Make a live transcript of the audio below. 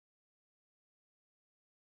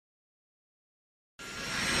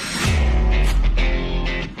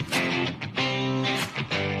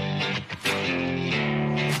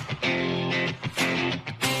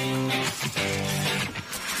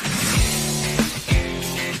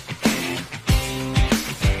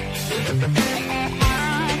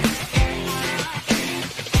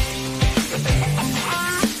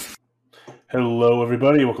Hello,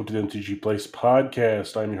 everybody. Welcome to the MTG Place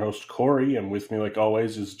podcast. I'm your host, Corey, and with me, like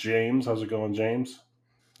always, is James. How's it going, James?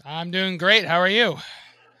 I'm doing great. How are you?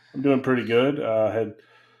 I'm doing pretty good. Had a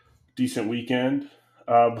decent weekend.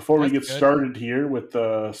 Before we get That's good. started here with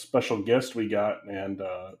the special guest we got, and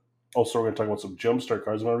also we're going to talk about some Jumpstart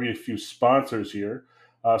cards, I'm going to read a few sponsors here.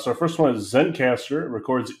 So our first one is Zencastr. It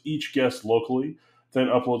records each guest locally, then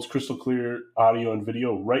uploads crystal clear audio and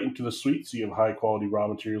video right into the suite, so you have high-quality raw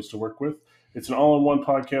materials to work with. It's an all-in-one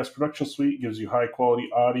podcast production suite, gives you high-quality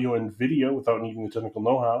audio and video without needing the technical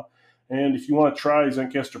know-how. And if you want to try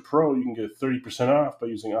Zencastr Pro, you can get 30% off by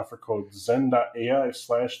using offer code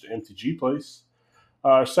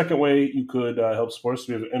zen.ai/the-MTGplace. Second way you could help support us,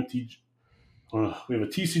 we have a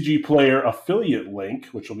TCG Player affiliate link,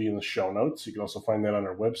 which will be in the show notes. You can also find that on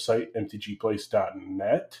our website,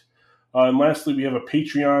 mtgplace.net. And lastly, we have a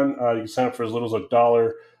Patreon. You can sign up for as little as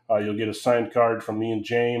 $1. You'll get a signed card from me and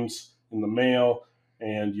James in the mail,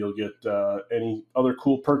 and you'll get any other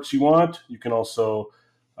cool perks you want. You can also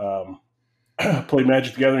play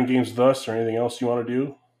Magic the Gathering games with us or anything else you want to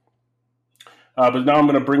do. But now I'm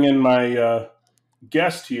going to bring in my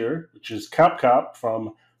guest here, which is k0ppk0pp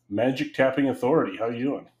from Magic Tapping Authority. How are you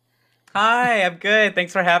doing? Hi, I'm good.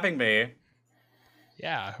 Thanks for having me.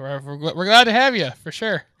 Yeah, we're glad to have you for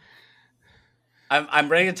sure. I'm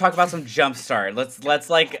ready to talk about some Jumpstart. Let's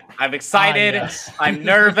like I'm excited. Yes. I'm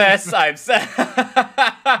nervous.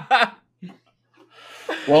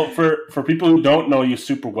 Well, for people who don't know you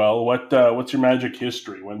super well, what's your Magic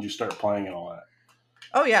history? When did you start playing and all that?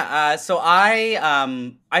 Oh yeah. So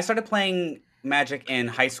I started playing Magic in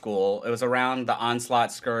high school. It was around the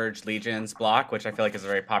Onslaught, Scourge, Legions block, which I feel like is a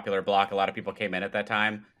very popular block. A lot of people came in at that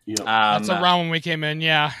time. Yep. That's around when we came in.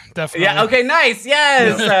 Yeah, definitely. Yeah. Okay. Nice.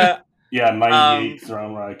 Yes. Yep. Yeah, 98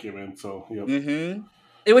 around where I came in. So yep. Mm-hmm.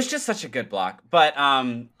 It was just such a good block. But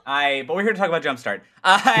we're here to talk about Jumpstart.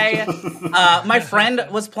 My friend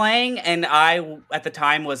was playing, and I at the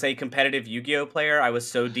time was a competitive Yu-Gi-Oh player. I was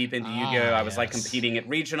so deep into Yu-Gi-Oh. I was like competing at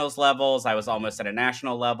regionals levels. I was almost at a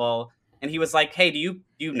national level. And he was like, "Hey, do you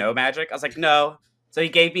know Magic?" I was like, "No." So he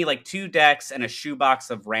gave me like 2 decks and a shoebox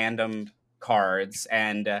of random cards,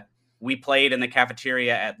 and we played in the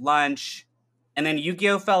cafeteria at lunch. And then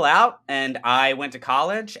Yu-Gi-Oh fell out, and I went to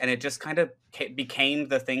college, and it just kind of became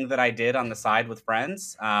the thing that I did on the side with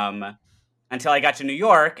friends until I got to New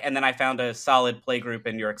York, and then I found a solid play group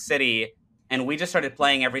in New York City, and we just started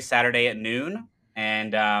playing every Saturday at noon,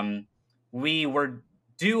 and we were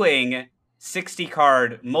doing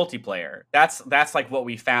 60-card multiplayer. That's like what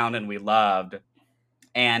we found and we loved.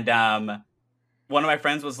 And one of my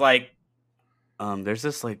friends was like, there's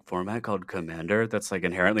this like format called Commander that's like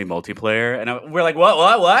inherently multiplayer, and we're like,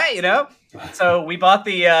 what? You know? So we bought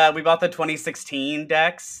the 2016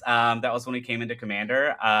 decks. That was when we came into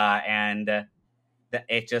Commander, and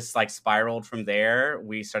it just like spiraled from there.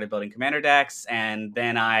 We started building Commander decks, and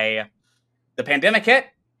then the pandemic hit,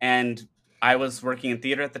 and I was working in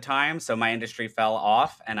theater at the time, so my industry fell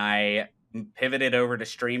off, and I pivoted over to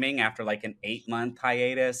streaming after like an 8-month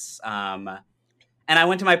hiatus. And I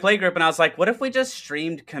went to my playgroup and I was like, what if we just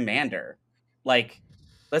streamed Commander? Like,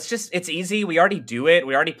 it's easy. We already do it.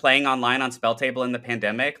 We're already playing online on Spell Table in the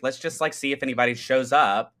pandemic. Let's just like see if anybody shows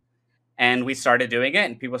up. And we started doing it,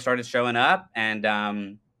 and people started showing up.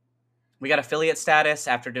 And we got affiliate status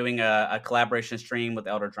after doing a collaboration stream with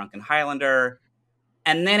Elder Drunken Highlander.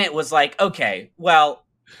 And then it was like, okay, well,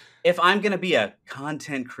 if I'm going to be a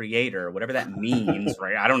content creator, whatever that means,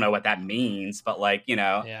 right? I don't know what that means, but like, you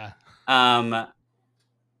know. Yeah.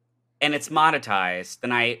 And it's monetized, then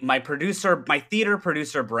my theater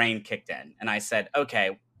producer brain kicked in, and I said,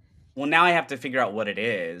 okay, well, now I have to figure out what it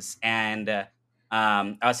is. And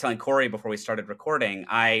I was telling Corey before we started recording,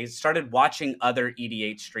 I started watching other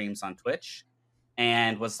EDH streams on Twitch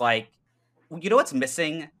and was like, you know what's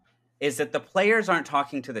missing is that the players aren't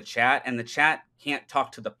talking to the chat, and the chat can't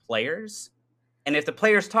talk to the players. And if the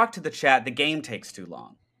players talk to the chat, the game takes too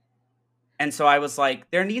long. And so I was like,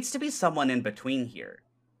 there needs to be someone in between here.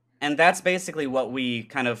 And that's basically what we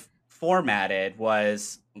kind of formatted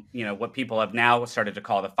was, you know, what people have now started to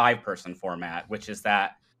call the 5-person format, which is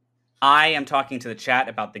that I am talking to the chat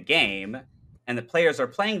about the game, and the players are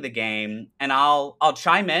playing the game, and I'll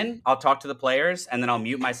chime in, I'll talk to the players, and then I'll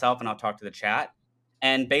mute myself and I'll talk to the chat.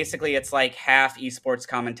 And basically it's like half esports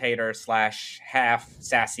commentator / half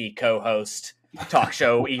sassy co-host talk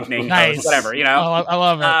show evening host, whatever, you know. I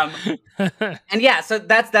love it. And yeah, so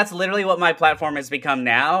that's literally what my platform has become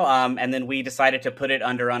now. And then we decided to put it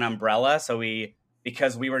under an umbrella. So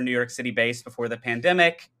because we were New York City based before the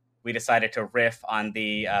pandemic, we decided to riff on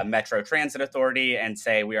the Metro Transit Authority and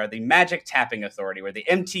say we are the Magic Tapping Authority. We're the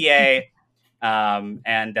MTA,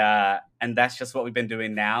 And that's just what we've been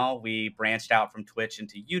doing now. We branched out from Twitch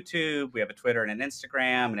into YouTube. We have a Twitter and an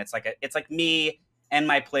Instagram, and it's like me and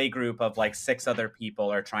my play group of like 6 other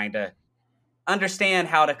people are trying to understand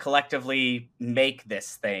how to collectively make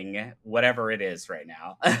this thing, whatever it is right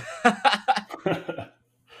now.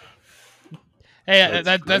 Hey,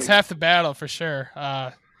 that's half the battle for sure.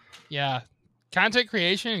 Yeah, content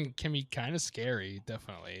creation can be kind of scary,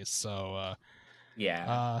 definitely. So,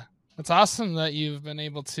 yeah, it's awesome that you've been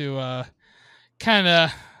able to kind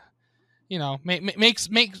of, make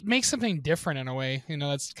something different in a way.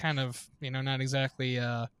 That's kind of not exactly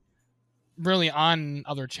really on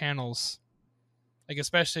other channels. Like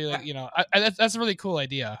especially like that's a really cool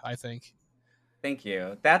idea, I think. Thank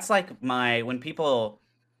you. That's like when people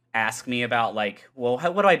ask me about like, well,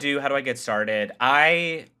 what do I do? How do I get started?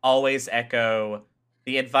 I always echo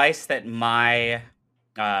the advice that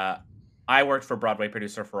I worked for a Broadway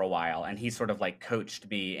producer for a while, and he sort of like coached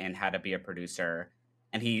me in how to be a producer.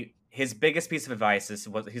 And his biggest piece of advice he's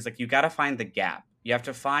like, you got to find the gap. You have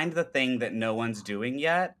to find the thing that no one's doing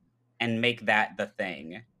yet and make that the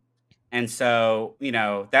thing. And so,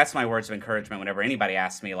 that's my words of encouragement whenever anybody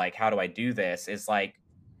asks me, like, how do I do this? Is like,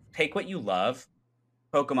 take what you love,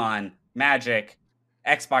 Pokemon, Magic,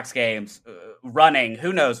 Xbox games, running,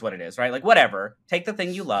 who knows what it is, right? Like, whatever. Take the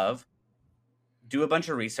thing you love, do a bunch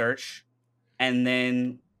of research, and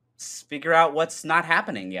then figure out what's not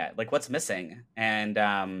happening yet, like what's missing, and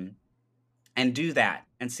do that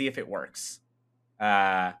and see if it works.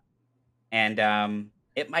 It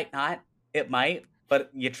might not, it might. But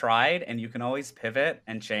you tried, and you can always pivot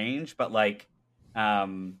and change. But like,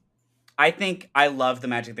 I think I love the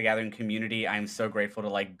Magic the Gathering community. I'm so grateful to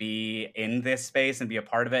like be in this space and be a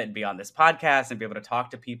part of it, and be on this podcast and be able to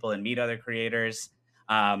talk to people and meet other creators.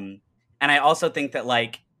 And I also think that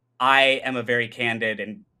like I am a very candid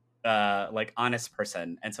and like honest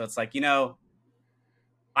person, and so it's like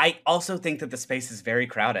I also think that the space is very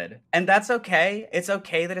crowded, and that's okay. It's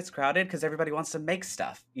okay that it's crowded because everybody wants to make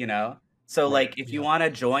stuff, So, Right. like, if you want to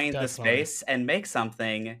join Definitely. the space and make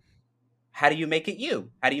something, how do you make it you?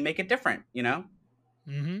 How do you make it different,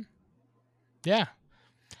 Mm-hmm. Yeah.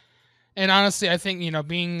 And honestly, I think,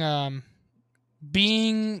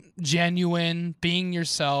 being genuine, being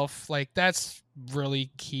yourself, like, that's really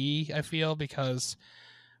key, I feel, because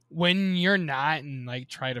when you're not and, like,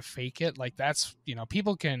 try to fake it, like, that's,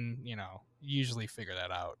 people can, usually figure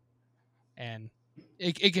that out. And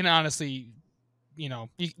it can honestly...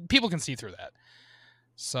 people can see through that.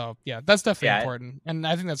 So yeah, that's definitely important, and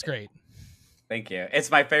I think that's great. Thank you.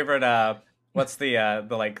 It's my favorite. What's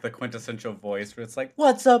the quintessential voice where it's like,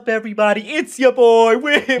 "What's up, everybody? It's your boy."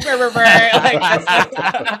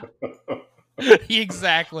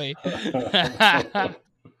 Exactly.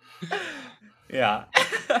 Yeah.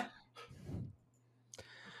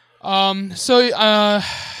 So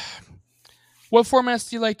what formats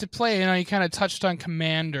do you like to play? You kind of touched on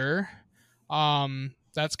Commander.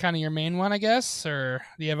 That's kind of your main one, I guess, or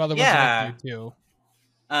do you have other ones you like to do too?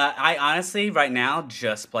 I honestly, right now,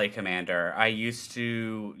 just play Commander. I used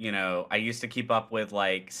to keep up with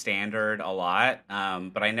like Standard a lot,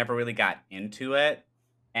 but I never really got into it.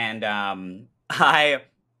 And I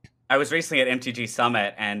was recently at MTG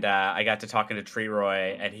Summit, and I got to talking to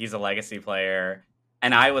Treeroy, and he's a Legacy player.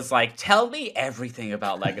 And I was like, tell me everything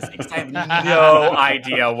about Legacy, because I have no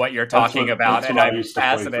idea what you're talking about, and I'm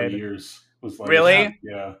fascinated. For years. Was like, really?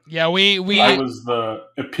 Yeah. Yeah, we I was the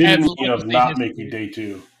epitome of not making day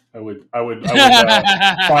 2. I would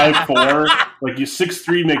 5-4, like you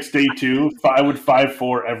 6-3 makes day 2. I would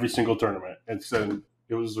 5-4 every single tournament, and so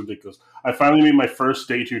it was ridiculous. I finally made my first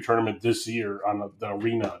day 2 tournament this year on the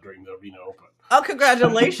arena during the Arena Open. Oh,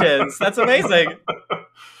 congratulations! That's amazing.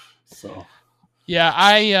 So. Yeah,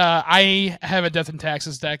 I have a Death and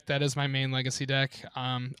Taxes deck. That is my main Legacy deck.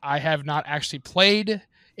 I have not actually played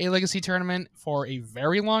a Legacy tournament for a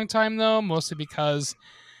very long time, though, mostly because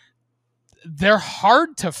they're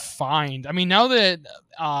hard to find. I mean, now that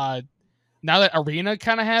Arena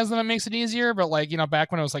kind of has them, it makes it easier. But like,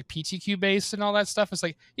 back when it was like PTQ based and all that stuff, it's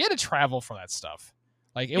like you had to travel for that stuff.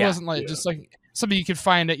 Like it wasn't like just like something you could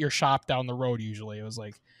find at your shop down the road. Usually, it was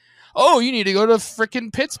like, oh, you need to go to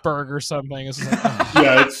frickin' Pittsburgh or something. It's like,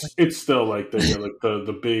 yeah, it's still like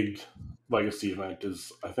the big Legacy event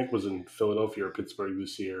was in Philadelphia or Pittsburgh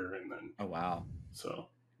this year, and then wow. So,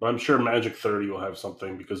 but I'm sure Magic 30 will have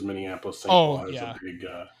something because Minneapolis St. Paul has a big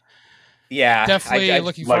definitely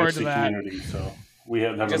looking forward to that. Community, so we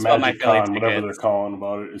have a Magic Con, whatever they're calling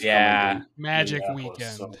about it. Is coming Magic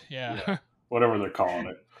Weekend. So, whatever they're calling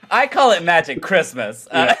it. I call it Magic Christmas.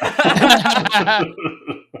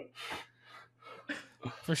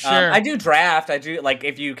 For sure. I do draft. I do like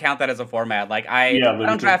if you count that as a format. Like I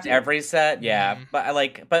don't draft every set. Yeah,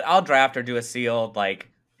 but I'll draft or do a sealed. Like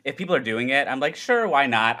if people are doing it, I'm like, sure, why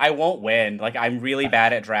not? I won't win. Like I'm really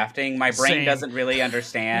bad at drafting. My brain doesn't really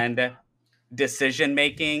understand decision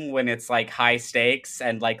making when it's like high stakes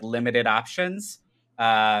and like limited options.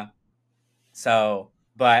 But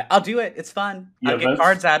I'll do it. It's fun. I'll get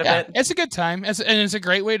cards out of it. It's a good time. And it's a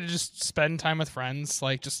great way to just spend time with friends.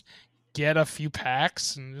 Like just get a few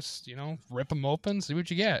packs and just, rip them open, see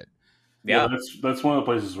what you get. Yeah, that's one of the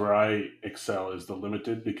places where I excel is the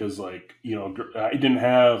limited because I didn't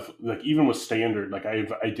have like even with standard, like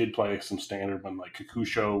I did play some standard when like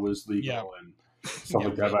Kakusho was legal and stuff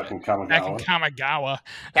like that back in Kamigawa.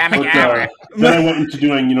 Then I went into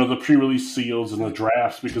doing the pre-release seals and the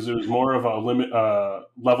drafts because it was more of a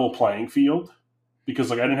level playing field because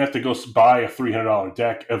like I didn't have to go buy a $300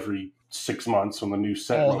 deck every 6 months when the new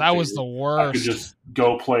set. Oh, that was the worst. I could just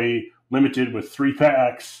go play limited with 3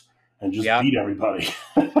 packs and just beat everybody.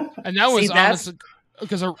 And that was honestly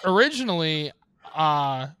because originally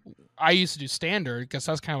I used to do standard because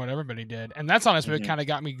that's kind of what everybody did. And that's honestly what kind of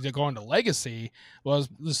got me to go into legacy was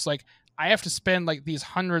just like, I have to spend like these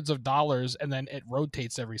hundreds of dollars and then it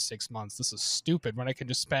rotates every 6 months. This is stupid when I can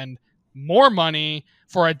just spend more money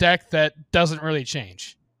for a deck that doesn't really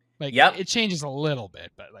change. Like it changes a little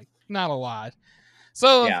bit, but like not a lot.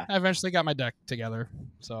 So I eventually got my deck together.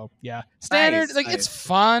 So standard, it's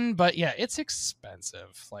fun, but it's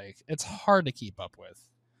expensive. Like it's hard to keep up with.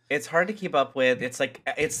 It's hard to keep up with. It's like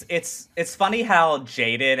it's funny how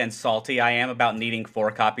jaded and salty I am about needing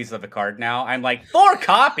 4 copies of a card now. I'm like 4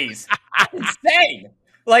 copies, insane.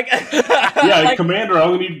 Like Commander, I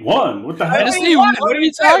only need 1. What the hell? What are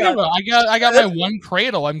you talking about? I got my 1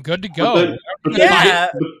 cradle. I'm good to go.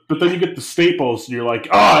 But then you get the staples, and you're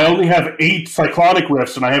like, I only have 8 Cyclonic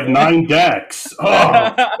Rifts, and I have 9 decks.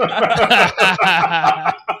 Oh.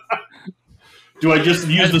 Do I just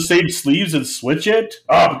use the same sleeves and switch it?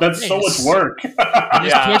 Oh, but that's so much work.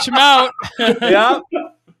 Just switch them out.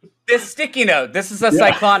 This sticky note. This is a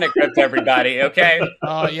Cyclonic Rift, everybody. Okay.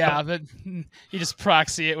 Oh yeah, you just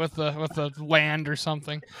proxy it with the land or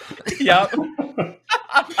something. Yep.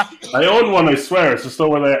 I own one. I swear, it's just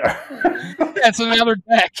over there. That's another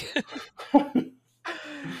deck.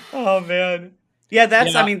 Oh man. Yeah,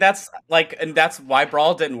 I mean, that's like, and that's why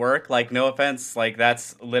Brawl didn't work. Like, no offense, like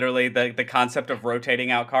that's literally the concept of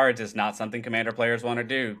rotating out cards is not something Commander players want to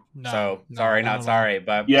do. Sorry, not sorry,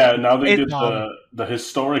 but now they did the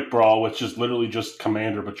historic Brawl, which is literally just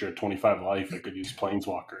Commander, but you're at 25 life. It could use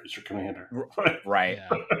Planeswalker as your Commander. Right.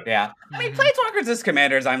 Yeah. I mean, Planeswalkers as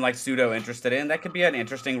Commanders, I'm like pseudo interested in. That could be an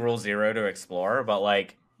interesting Rule 0 to explore, but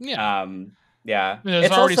like, yeah,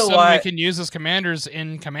 there's already some we can use as commanders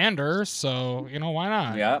in Commander, so why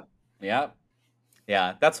not? Yeah.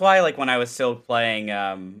 That's why, like, when I was still playing,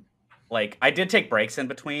 like, I did take breaks in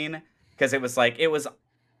between because it was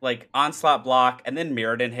like Onslaught block and then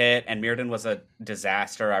Mirrodin hit, and Mirrodin was a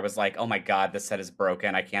disaster. I was like, oh my god, this set is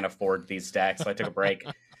broken. I can't afford these decks, so I took a break.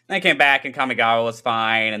 Then I came back and Kamigawa was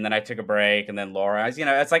fine, and then I took a break, and then Laura.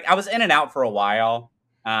 It's like I was in and out for a while.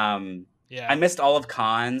 I missed all of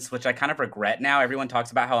cons, which I kind of regret now. Everyone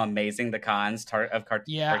talks about how amazing the cons of Card.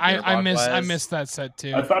 Yeah, I missed that set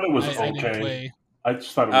too. I thought it was okay. I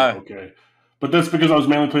just thought it was okay. But that's because I was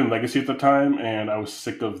mainly playing Legacy at the time, and I was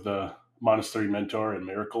sick of the Monastery Mentor and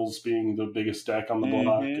Miracles being the biggest deck on the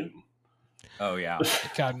block. And... Oh, yeah.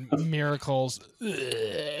 God, Miracles.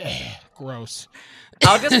 Gross.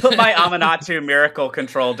 I'll just put my Amanatu Miracle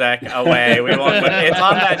control deck away. We won't. It's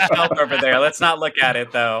on that shelf over there. Let's not look at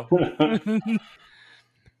it though.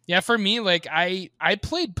 Yeah, for me, like I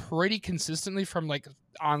played pretty consistently from it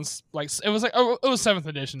was 7th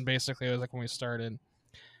edition basically. It was like when we started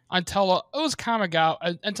until it was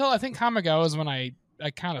Kamigawa. Until I think Kamigawa was when I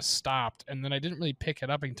kind of stopped, and then I didn't really pick it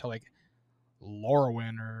up until like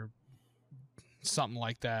Lorwyn or something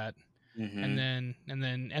like that. Mm-hmm. And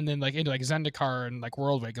then like into like Zendikar and like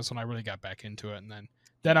Worldwake is when I really got back into it, and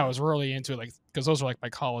then I was really into it, like because those were like my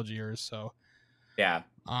college years. So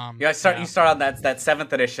you start on that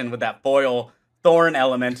 7th edition with that foil Thorn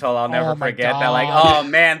Elemental. I'll never forget that. Like, oh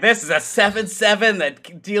man, this is a 7/7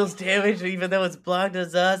 that deals damage even though it's blocked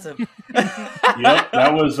as awesome. Yep,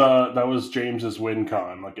 that was James's win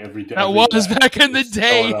con. Like every day. That was back in the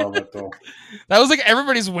day. That was like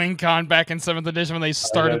everybody's win con back in 7th edition when they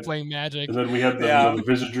started playing Magic. And then we had the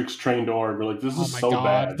Visitryx Trained Orb. We're like, this is so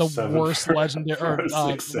bad. The worst legendary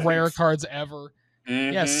or rare cards ever.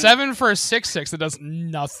 Yeah, 7 for a 6/6 that does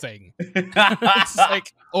nothing. It's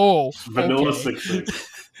like, oh, Vanilla okay. 6/6.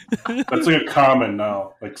 That's like a common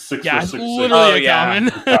now. Like 6 Yeah, for it's 6/6. literally a yeah. common.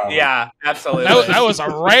 Common. Yeah, absolutely. That was a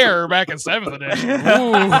rare back in 7th edition.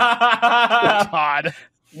 Ooh, God.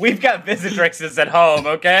 We've got Visitrixes at home,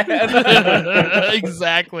 okay?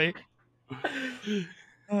 Exactly.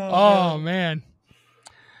 Oh, man.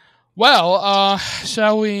 Well,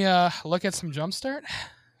 shall we look at some Jumpstart?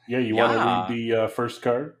 Yeah, you want to read the first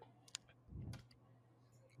card?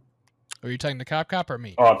 Are you talking to Cop or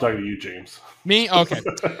me? Oh, I'm talking to you, James. Me? Okay.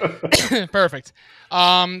 Perfect.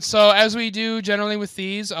 So as we do generally with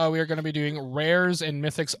these, we are going to be doing rares and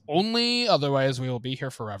mythics only. Otherwise, we will be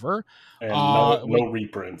here forever. And no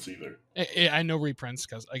reprints either. I know reprints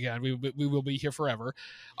because, again, we will be here forever.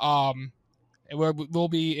 We'll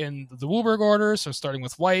be in the Woolberg order, so starting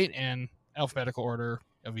with white and alphabetical order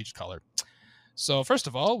of each color. So first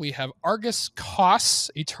of all, we have Argus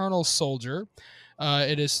Koss, Eternal Soldier.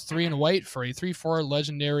 It is 3 and white for a 3/4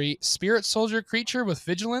 legendary spirit soldier creature with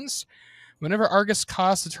vigilance. Whenever Argus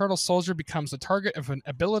Koss, Eternal Soldier, becomes the target of an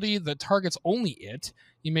ability that targets only it,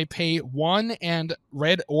 you may pay 1 and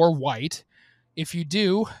red or white. If you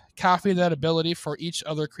do, copy that ability for each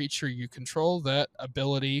other creature you control that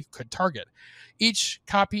ability could target. Each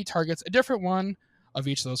copy targets a different one of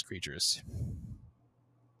each of those creatures.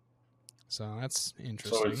 So that's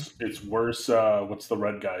interesting. So it's worse. What's the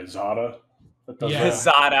red guy? Zada? Yeah.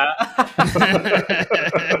 Zada.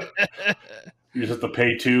 You just have to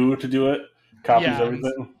pay 2 to do it. Copies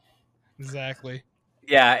everything. Exactly.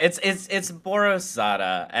 Yeah, it's Boros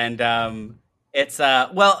Zada, and it's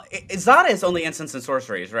Zada is only instants and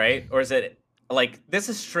sorceries, right? Or is it like this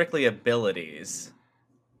is strictly abilities?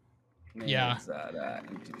 Yeah. Zada,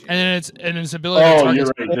 and its ability. Oh,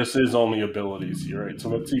 you're right. This is only abilities. You're right. So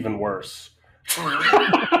that's even worse.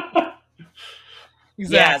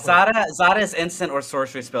 Exactly. Yeah, Zada is instant or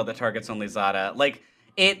sorcery spell that targets only Zada. Like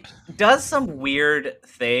it does some weird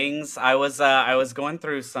things. I was going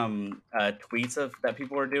through some tweets that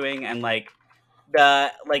people were doing, and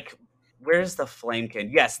where's the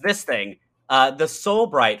Flamekin? Yes, this thing. The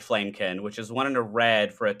Soulbright Flamekin, which is 1 and a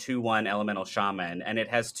red for a 2/1 elemental shaman, and it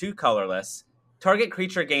has 2 colorless. Target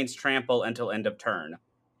creature gains trample until end of turn.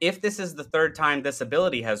 If this is the 3rd time this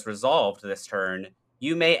ability has resolved this turn,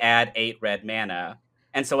 you may add 8 red mana.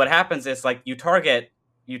 And so what happens is like you target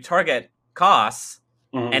Koss,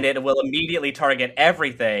 and it will immediately target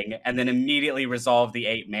everything, and then immediately resolve the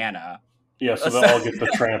 8 mana. Yeah, so they'll all get the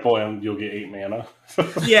trample, and you'll get 8 mana.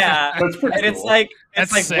 Yeah, that's pretty and cool.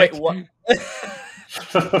 it's like sick. wait, what?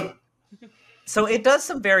 So it does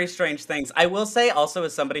some very strange things. I will say also,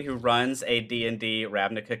 as somebody who runs a D&D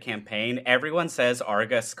Ravnica campaign, everyone says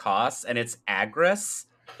Argus Koss, and it's Agrus.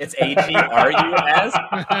 It's Agrus,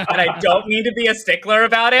 and I don't mean to be a stickler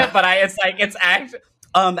about it, but actually it's Agrus.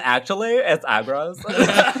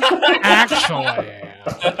 Actually,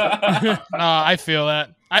 no, I feel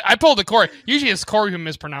that. I pulled a Corey. Usually it's Corey who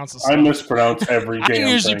mispronounces stuff. I mispronounce every damn thing. I'm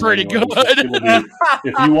usually pretty anyway. good.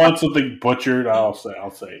 If you want something butchered, I'll say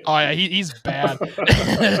it. Oh yeah, he's bad.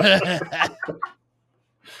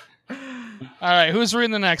 All right, who's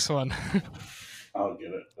reading the next one? I'll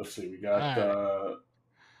get it. Let's see. We got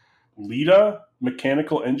Lita,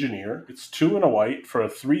 Mechanical Engineer. It's 2 and a white for a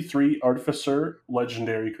 3/3 Artificer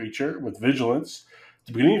legendary creature with vigilance. At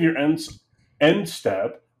the beginning of your end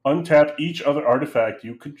step, untap each other artifact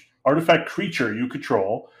creature you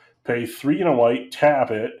control. Pay 3 and a white, tap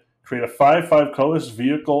it, create a 5/5 colorless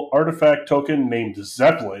vehicle artifact token named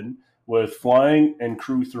Zeppelin with flying and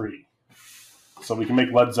crew 3. So we can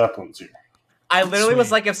make Led Zeppelins here. I literally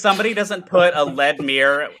was like, if somebody doesn't put a lead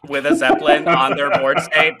mirror with a Zeppelin on their board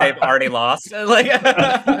state, they've already lost.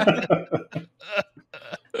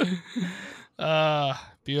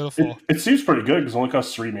 Beautiful. It seems pretty good because it only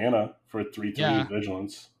costs 3 mana for 3/3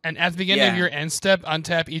 vigilance. And at the beginning of your end step,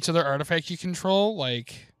 untap each other artifact you control,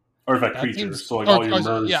 like artifact creatures. So like all your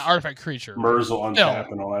Mers. Yeah, artifact creature. Mers will untap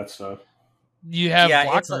and all that stuff. You have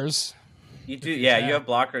blockers. You do, yeah. You have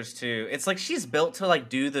blockers too. It's like she's built to like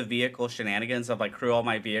do the vehicle shenanigans of like crew all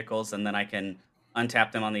my vehicles, and then I can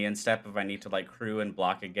untap them on the end step if I need to like crew and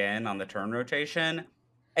block again on the turn rotation.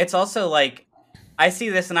 It's also like I see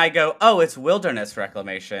this and I go, oh, it's Wilderness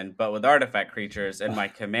Reclamation, but with artifact creatures in my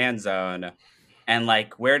command zone. And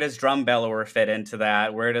like, where does Drum Bellower fit into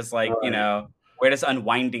that? Where does where does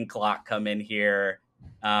Unwinding Clock come in here?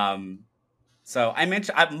 So I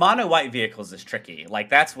mentioned mono white vehicles is tricky. Like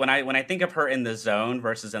that's when I think of her in the zone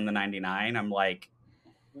versus in the 99, I'm like,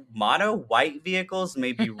 mono white vehicles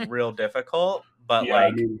may be real difficult, but Yeah, I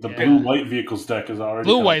like mean, the blue-white vehicles deck is already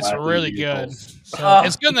blue-white's really good. So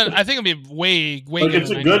it's good that I think it'll be way like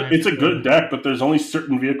good. it's a good deck, but there's only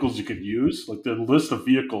certain vehicles you could use. Like the list of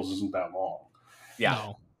vehicles isn't that long. Yeah.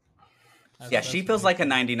 No. Yeah, she feels like a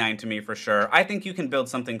 99 to me for sure. I think you can build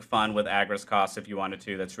something fun with Agra's cost if you wanted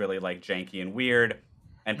to. That's really like janky and weird,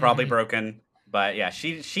 and probably broken. But yeah,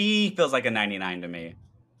 she feels like a 99 to me.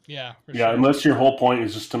 Yeah, sure. Unless your whole point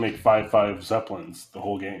is just to make 5/5 Zeppelins the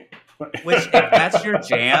whole game. Which, if that's your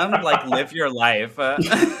jam, like live your life.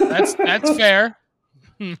 That's fair.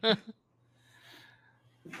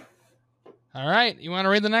 All right, you want to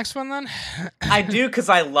read the next one then? I do, because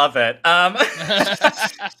I love it.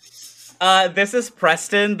 This is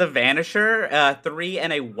Preston the Vanisher, 3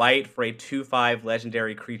 and a white for a 2/5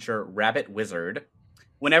 legendary creature, Rabbit Wizard.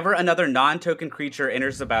 Whenever another non-token creature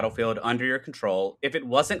enters the battlefield under your control, if it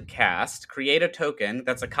wasn't cast, create a token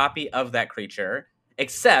that's a copy of that creature,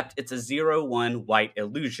 except it's a 0/1 white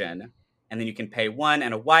illusion. And then you can pay 1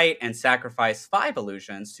 and a white and sacrifice 5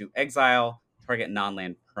 illusions to exile target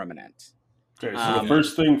non-land permanent. Okay, so the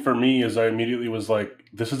first thing for me is I immediately was like,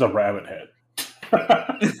 this is a rabbit head.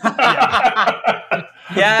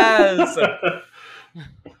 Yes.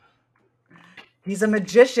 He's a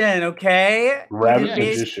magician, okay? Rabbit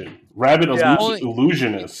magician. Rabbit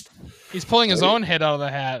illusionist. He's pulling his own head out of the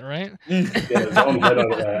hat, right? Yeah, his own head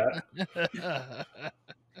out of the hat.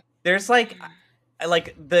 There's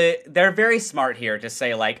they're very smart here to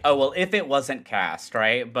say like, oh, well, if it wasn't cast,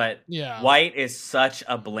 right? But white is such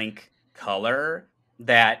a blink color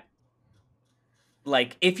that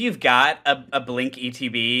like if you've got a blink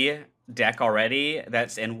ETB deck already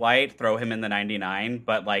that's in white, throw him in the 99.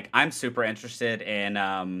 But like I'm super interested in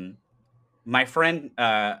my friend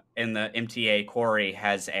in the MTA, Corey,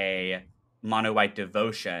 has a mono white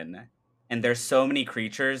devotion, and there's so many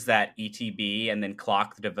creatures that ETB and then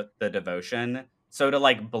clock the devotion. So to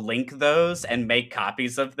like blink those and make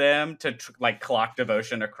copies of them to like clock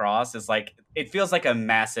devotion across is like, it feels like a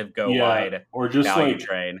massive go wide or just value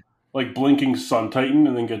trade. Like blinking Sun Titan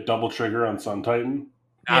and then get double trigger on Sun Titan.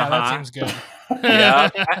 Yeah, that seems good. Yeah,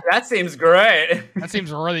 that seems great. That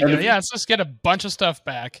seems really good. Yeah, let's just get a bunch of stuff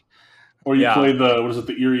back. Or you play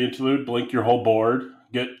the Eerie Interlude, blink your whole board,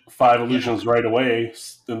 get 5 illusions right away,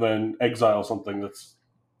 and then exile something that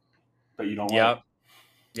you don't like.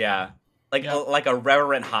 Yeah. Like a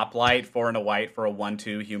Reverent Hoplite 4 and a white for a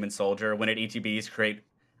 1/2 human soldier. When it ETBs, create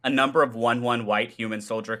a number of 1/1 white human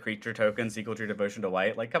soldier creature tokens equal to your devotion to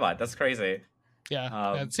white. Like, come on, that's crazy.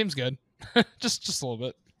 Yeah, it seems good. just a little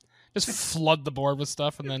bit. Just flood the board with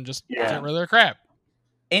stuff and then just get rid of their crap.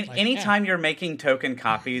 Anytime you're making token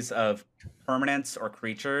copies of permanents or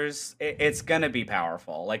creatures, it's gonna be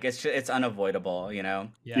powerful. Like it's unavoidable, you know.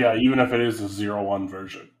 Yeah, even if it is a 0/1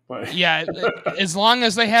 version. Like... Yeah, as long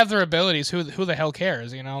as they have their abilities, who the hell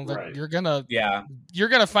cares? You know, right. you're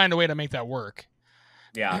gonna find a way to make that work.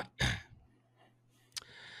 Yeah.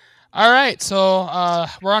 All right, so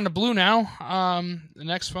we're on to blue now. The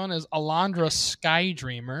next one is Alondra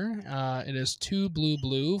Skydreamer. It is 2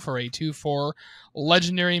 blue for a 2/4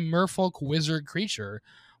 legendary merfolk wizard creature.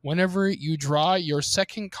 Whenever you draw your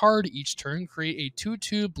second card each turn, create a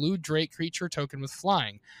 2/2 blue drake creature token with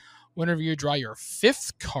flying. Whenever you draw your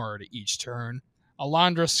 5th card each turn,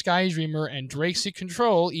 Alondra Skydreamer and drakes you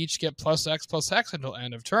control each get +X/+X until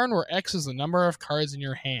end of turn, where X is the number of cards in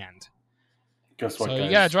your hand. Guess what, so guys?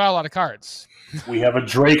 You gotta draw a lot of cards. We have a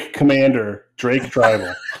Drake commander, Drake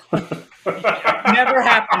tribal. Never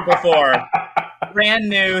happened before. Brand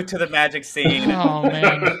new to the Magic scene. Oh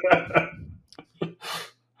man!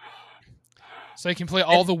 So you can play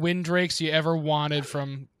all the wind drakes you ever wanted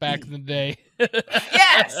from back in the day.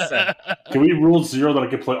 Yes. Can we rule 0 that I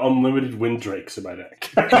can play unlimited wind drakes in my deck?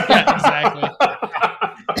 Yeah, exactly.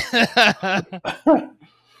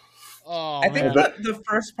 I think the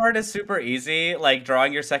first part is super easy. Like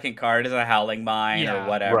drawing your second card is a Howling Mine or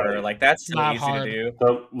whatever. Right. Like that's so easy to do.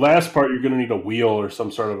 The last part, you're going to need a wheel or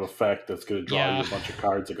some sort of effect that's going to draw you a bunch of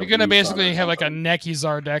cards. Like you're going to basically have like a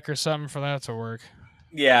Nekizar deck or something for that to work.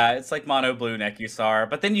 Yeah, it's like mono blue Nekuzar.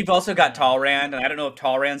 But then you've also got Talrand, and I don't know if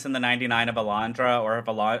Talrand's in the 99 of Alondra or if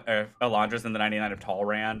Alondra's in the 99 of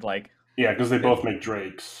Talrand. Like, yeah, because they both make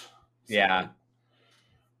drakes. So. Yeah.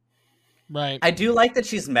 Right. I do like that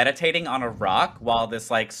she's meditating on a rock while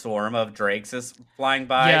this like swarm of drakes is flying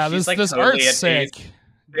by. Yeah, she's, this totally art's sick.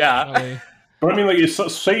 Yeah. Really. But I mean, like,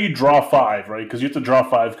 say you draw 5, right? Because you have to draw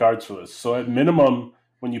 5 cards for this. So at minimum,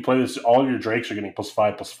 when you play this, all your drakes are getting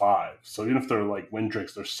 +5/+5. So even if they're like wind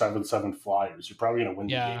drakes, they're 7/7 flyers. You're probably gonna win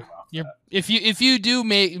the game off that. If you do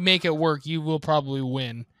make it work, you will probably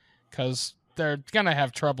win because they're gonna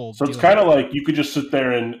have trouble. So it's kind of like you could just sit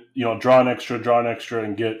there and draw an extra,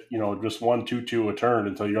 and get just 1, 2, 2 a turn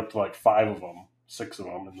until you're up to like 5 of them, 6 of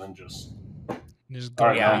them, and then just go all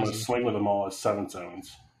right. Now I'm crazy. gonna swing with them all as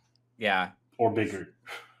 7/7s. Yeah. Or bigger.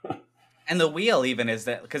 And the wheel even is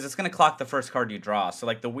that because it's going to clock the first card you draw. So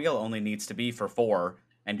like the wheel only needs to be for 4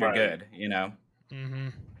 and you're good, Mm-hmm.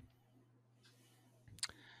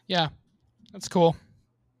 Yeah, that's cool.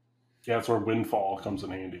 Yeah, that's where Windfall comes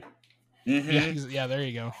in handy. Mm-hmm. Yeah, there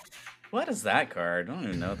you go. What is that card? I don't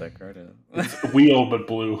even know what that card is. It's a wheel, but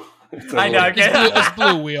blue. I know. Okay. It's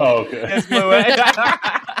blue wheel. Oh, okay. It's blue.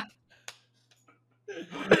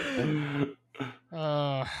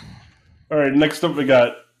 All right, next up we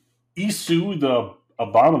got Isu the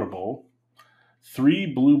Abominable. 3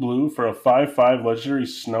 blue for a 5/5 legendary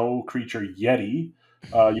snow creature Yeti.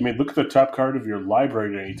 You may look at the top card of your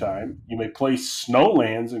library at any time. You may play snow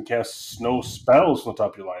lands and cast snow spells on the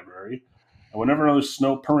top of your library. And whenever another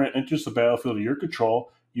snow permanent enters the battlefield of your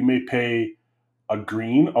control, you may pay a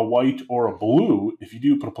green, a white, or a blue. If you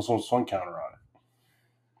do, put a +1/+1 counter on it.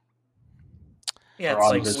 Yeah, Or it's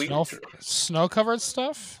on like this snow-covered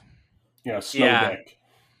stuff. Yeah, snow deck.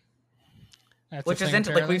 That's which is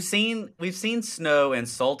interesting. Like we've seen snow in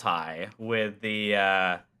Sultai with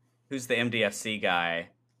the who's the MDFC guy?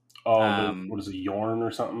 Oh, what is it, Yorn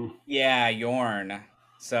or something? Yeah, Yorn.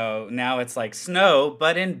 So now it's like snow,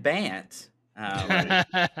 but in Bant. I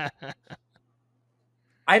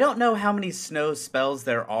don't know how many snow spells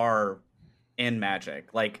there are in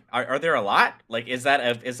Magic. Like, are there a lot? Like, is that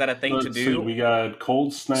a thing to do? See, we got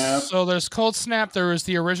Cold Snap. So there's Cold Snap. There was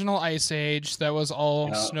the original Ice Age that was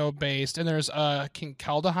all snow based, and there's King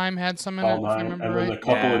Kaldheim had some in it, if I remember and right. then a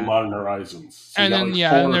couple in Modern Horizons. So and then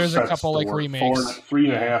and there's a couple like remakes.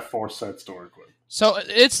 3.5, 4 sets to work with. So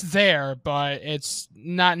it's there, but it's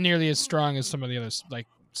not nearly as strong as some of the other like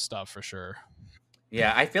stuff for sure.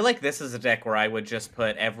 Yeah, I feel like this is a deck where I would just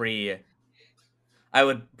put I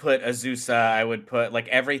would put Azusa, I would put like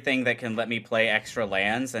everything that can let me play extra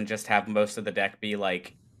lands and just have most of the deck be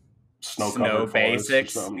like snow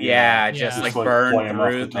basics. Just like burn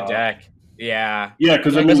through the deck. Yeah. Yeah,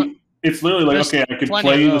 because I mean, it's literally like, okay, I could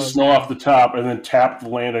play the snow off the top and then tap the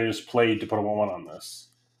land I just played to put a 1/1 on this.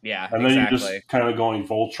 Yeah, and then you're just kind of going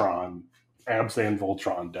Voltron, Abzan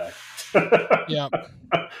Voltron deck. Yeah.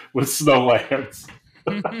 With snow lands.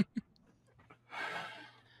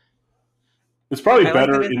 It's probably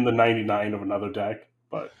better in the 99 of another deck,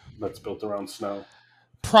 but that's built around snow.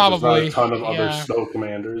 Probably. There's not a ton of other snow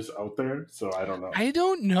commanders out there, so I don't know. I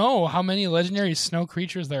don't know how many legendary snow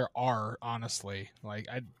creatures there are, honestly. Like,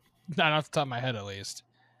 not off the top of my head, at least.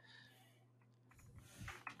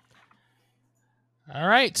 All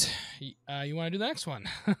right, you want to do the next one?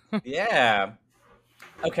 Yeah.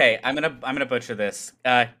 Okay, I'm gonna butcher this.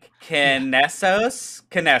 Kinesos.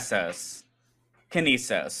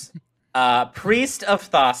 Priest of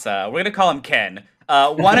Thassa. We're gonna call him Ken.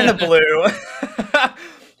 1 and a blue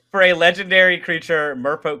for a legendary creature,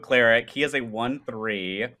 Merfolk Cleric. He is a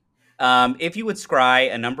 1/3. If you would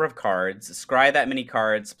scry a number of cards, scry that many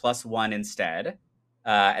cards +1 instead.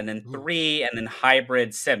 And then 3, and then hybrid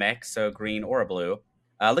Simic, so green or a blue.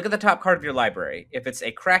 Look at the top card of your library. If it's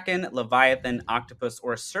a Kraken, Leviathan, Octopus,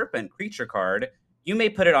 or Serpent creature card, you may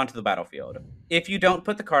put it onto the battlefield. If you don't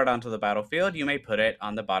put the card onto the battlefield, you may put it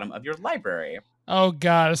on the bottom of your library. Oh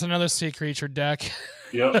god, it's another sea creature deck.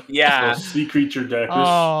 Yep. Yeah. Sea creature deck.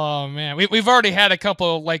 Oh man, we've already had a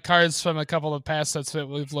couple like cards from a couple of past sets that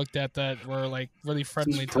we've looked at that were like really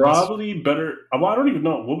friendly. It's probably better. Well, I don't even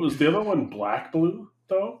know what was the other one. Black blue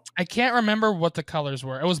though. I can't remember what the colors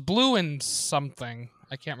were. It was blue and something.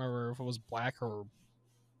 I can't remember if it was black or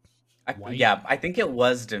white. I think it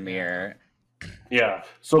was Dimir. Yeah.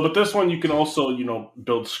 So, but this one you can also,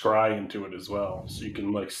 build scry into it as well. So you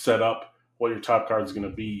can like set up what your top card is going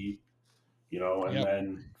to be, and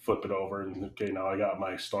then flip it over and okay, now I got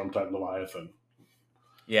my Stormtide Leviathan.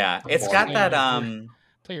 Yeah, it's got that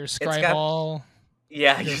play your scry ball.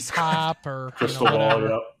 Yeah, your top or crystal ball.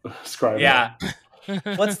 Yep. Scry ball.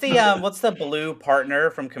 What's the blue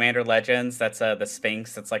partner from Commander Legends? That's the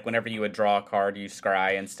Sphinx. That's like whenever you would draw a card, you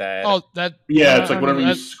scry instead. Oh, that. Yeah, it's like whenever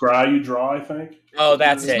you scry, you draw. I think. Oh,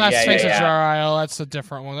 that's it. It's not Sphinx of Jarail. That's a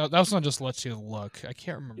different one. That one just lets you look. I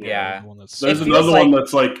can't remember. Yeah. The one that's. There's another one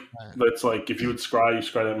that's like if you would scry, you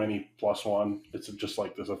scry that many +1. It's just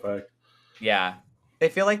like this effect. Yeah, they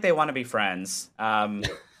feel like they want to be friends.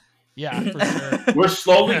 Yeah, for sure. We're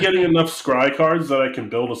slowly getting enough scry cards that I can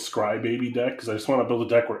build a scry baby deck because I just want to build a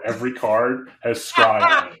deck where every card has scry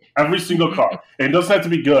on it. Every single card. And it doesn't have to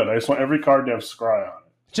be good. I just want every card to have scry on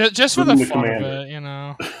it. Just for the fun of it,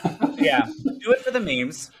 Yeah, do it for the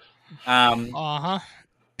memes. Uh-huh.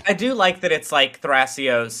 I do like that it's like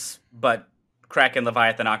Thrasios, but Kraken,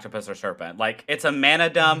 Leviathan, Octopus, or Serpent. Like, it's a mana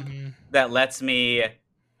dump that lets me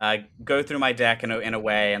go through my deck in a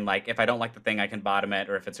way, and like, if I don't like the thing, I can bottom it,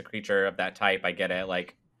 or if it's a creature of that type, I get it.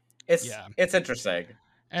 Like, it's interesting.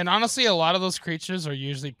 And honestly, a lot of those creatures are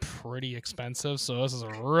usually pretty expensive, so this is a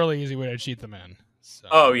really easy way to cheat them in. So,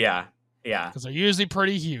 oh, yeah. Yeah. Because they're usually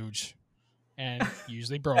pretty huge and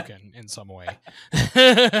usually broken in some way.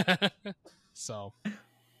 So,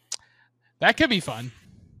 that could be fun.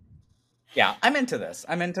 Yeah, I'm into this.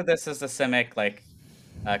 I'm into this as a Simic, like,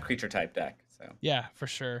 creature type deck. So yeah, for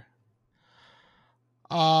sure.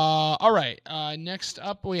 All right. Next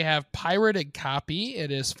up, we have Pirated Copy.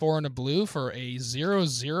 It is 4 and a blue for a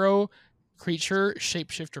 0/0 creature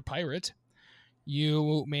shapeshifter pirate.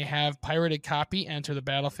 You may have Pirated Copy enter the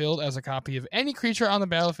battlefield as a copy of any creature on the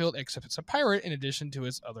battlefield except it's a pirate in addition to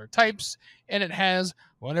its other types. And it has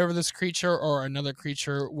whenever this creature or another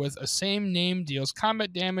creature with a same name deals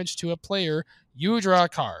combat damage to a player, you draw a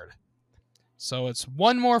card. So it's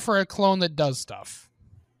one more for a clone that does stuff.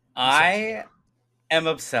 I am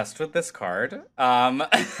obsessed with this card.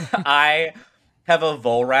 I have a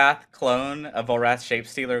Volrath clone, a Volrath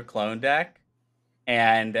Shapestealer clone deck,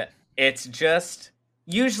 and it's just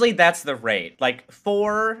usually that's the rate. Like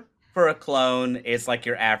 4 for a clone is like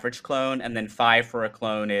your average clone, and then 5 for a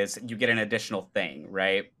clone is you get an additional thing,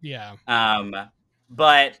 right? Yeah.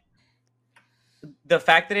 But the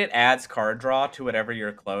fact that it adds card draw to whatever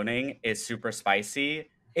you're cloning is super spicy.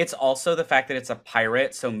 It's also the fact that it's a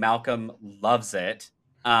pirate, so Malcolm loves it.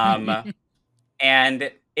 And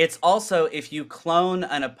it's also, if you clone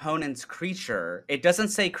an opponent's creature, it doesn't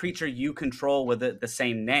say creature you control with the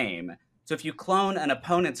same name. So if you clone an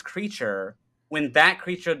opponent's creature, when that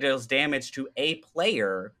creature deals damage to a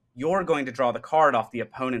player, you're going to draw the card off the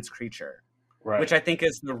opponent's creature. Right. Which I think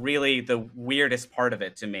is the weirdest part of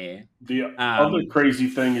it to me. The other crazy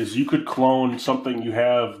thing is you could clone something you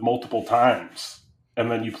have multiple times,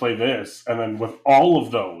 and then you play this, and then with all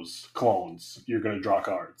of those clones, you're going to draw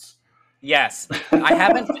cards. Yes, I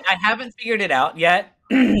haven't figured it out yet.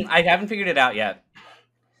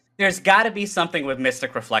 There's got to be something with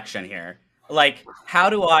Mystic Reflection here. Like,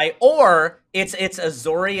 how do I? Or it's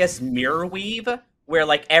Azorius Mirror Weave, where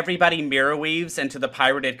like everybody mirror weaves into the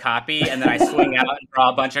Pirated Copy, and then I swing out and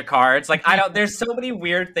draw a bunch of cards. Like, there's so many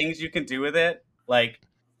weird things you can do with it. Like,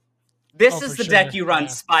 this is the deck you run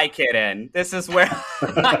Spy Kid in. This is where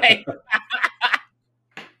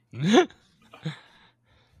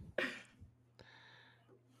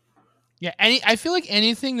Yeah, I feel like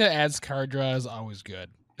anything that adds card draw is always good.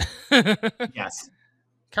 Yes.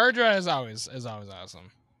 Card draw is always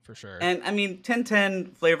awesome. For sure. And I mean,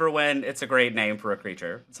 10/10 Flavor Wind, it's a great name for a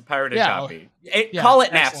creature. It's a pirated copy. Call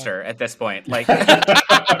it Napster at this point. Like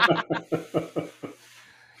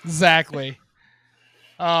exactly.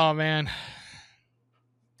 Oh man.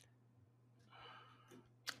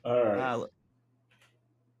 All right.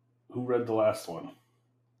 Who read the last one?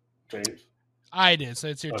 James? I did, so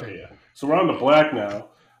it's your turn. Yeah. So we're on the black now.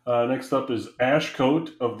 Next up is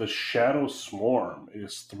Ashcoat of the Shadow Swarm. It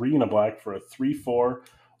is 3 and a black for a 3/4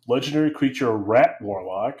 legendary creature Rat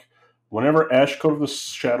Warlock. Whenever Ashcoat of the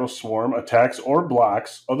Shadow Swarm attacks or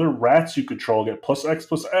blocks, other rats you control get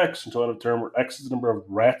 +X/+X until end of turn, where X is the number of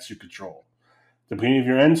rats you control. At the beginning of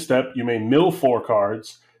your end step, you may mill 4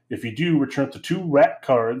 cards. If you do, return up to 2 rat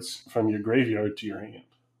cards from your graveyard to your hand.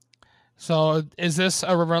 So is this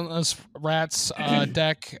a Relentless Rats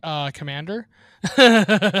deck commander?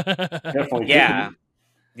 Definitely. Yeah.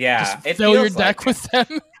 Just fill your deck with them.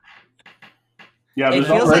 Yeah, there's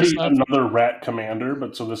already another rat commander,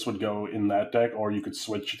 but so this would go in that deck, or you could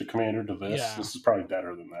switch the commander to this. Yeah. This is probably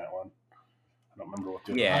better than that one. I don't remember what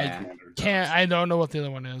the other commander does. I don't know what the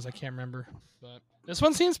other one is. I can't remember. But this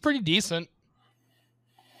one seems pretty decent.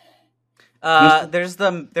 There's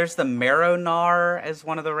the Marrow-Gnar as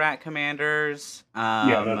one of the rat commanders.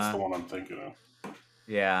 Yeah, that's the one I'm thinking of.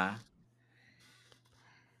 Yeah.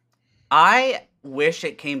 I wish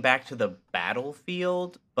it came back to the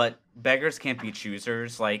battlefield, but beggars can't be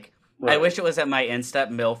choosers. Like, right. I wish it was at my end step,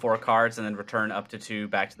 mill 4 cards, and then return up to 2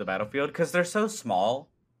 back to the battlefield, because they're so small.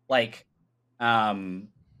 Like,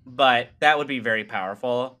 but that would be very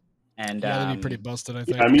powerful. And that'd be pretty busted, I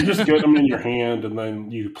think. Yeah, I mean, just get them in your hand, and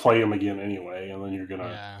then you play them again anyway, and then you're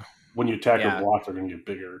gonna, when you attack or block, they're gonna get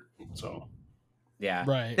bigger. So. Yeah.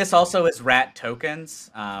 Right. This also is rat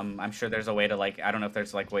tokens. I'm sure there's a way to I don't know if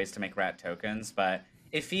there's ways to make rat tokens, but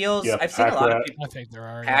it feels. I've seen a lot of people. I think there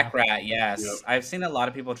are. Pack rat, yes. Yep. I've seen a lot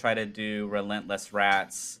of people try to do relentless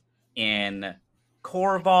rats in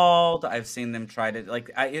Corvald. I've seen them try to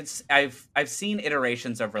I've seen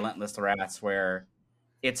iterations of Relentless Rats where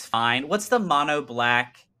it's fine. What's the mono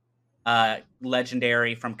black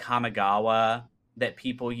legendary from Kamigawa that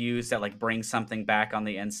people use that like brings something back on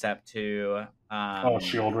the instep too?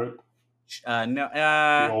 Shieldred. No,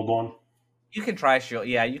 The old one. you could try Shield.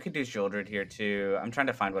 Yeah, you could do Shieldred here too. I'm trying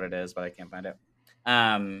to find what it is, but I can't find it.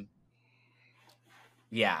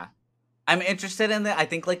 Yeah, I'm interested in that. I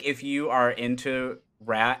think like if you are into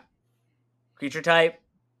rat creature type,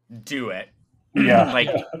 do it. Yeah, like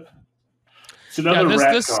it's another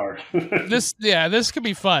rat this card. this could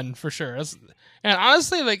be fun for sure. And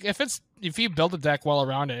honestly, like if you build a deck well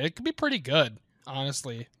around it, it could be pretty good.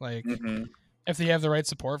 Honestly, like if they have the right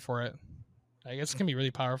support for it, like it's gonna be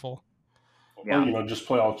really powerful. Yeah. Or just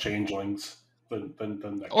play all changelings. Then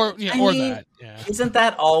that Or that. Yeah. Isn't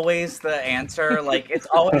that always the answer? Like it's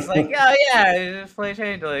always like, just play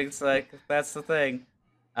changelings. Like that's the thing.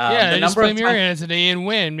 Yeah, just play Mirror Entity and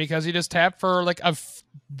win because you just tap for like a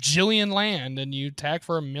jillion land and you attack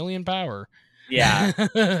for 1,000,000 power. Yeah,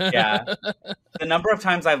 yeah. The number of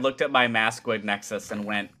times I've looked at my Maskwood Nexus and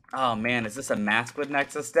went, "Oh man, is this a Maskwood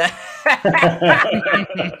Nexus deck?"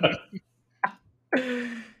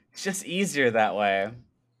 It's just easier that way.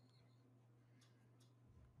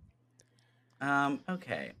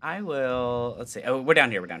 Okay, I will. Let's see. Oh, we're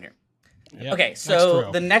down here. Yep. Okay,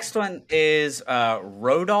 so the next one is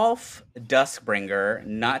Rodolph Duskbringer,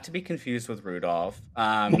 not to be confused with Rudolph.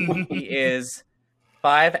 He is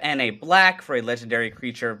 5 and a black for a legendary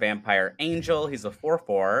creature, Vampire Angel. He's a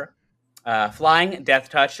 4/4. Flying, Death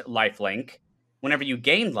Touch, Lifelink. Whenever you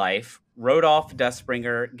gain life, Rodolph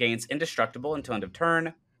Duskbringer gains indestructible until end of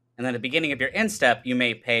turn. And then at the beginning of your end step, you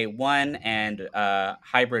may pay 1 and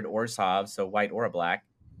hybrid Orzhov, so white or a black.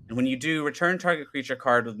 And when you do, return target creature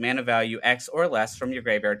card with mana value X or less from your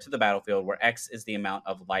graveyard to the battlefield, where X is the amount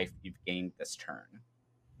of life you've gained this turn.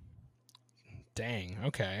 Dang,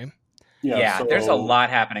 okay. Yeah, so there's a lot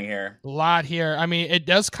happening here. A lot here. I mean, it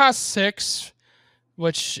does cost 6,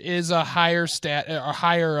 which is a higher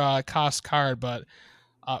cost card, but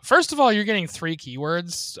first of all, you're getting 3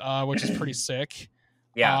 keywords, which is pretty sick.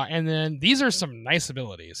 Yeah. And then these are some nice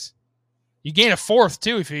abilities. You gain a 4th,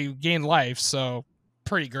 too, if you gain life, so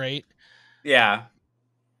pretty great. Yeah.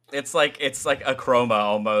 It's like a chroma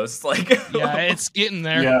almost. Like yeah, it's getting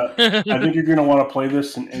there. Yeah. I think you're going to want to play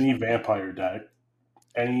this in any vampire deck,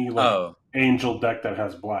 any angel deck that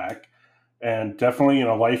has black, and definitely in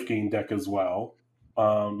a life gain deck as well.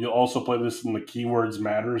 You'll also play this in the Keywords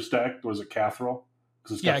Matters deck. Was it Cathrall?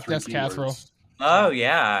 Yeah, that's Cathrall. Oh,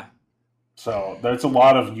 yeah. So there's a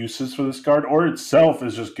lot of uses for this card, or itself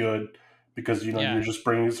is just good because you're just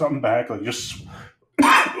bringing something back, like just.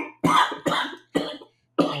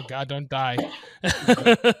 Oh God! Don't die.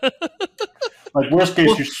 Like worst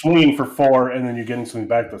case, you're swinging for 4, and then you're getting something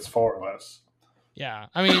back that's 4 or less. Yeah,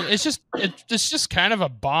 I mean it's just kind of a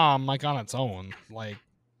bomb like on its own. Like,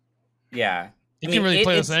 yeah, you can really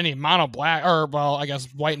play this in any mono black or I guess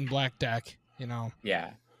white and black deck.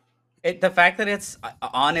 Yeah. The fact that it's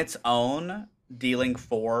on its own dealing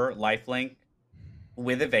 4 lifelink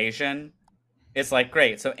with evasion, it's like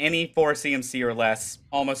great. So any 4 CMC or less,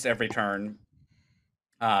 almost every turn,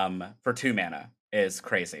 for 2 mana is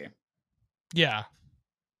crazy. Yeah.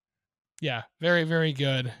 Yeah. Very, very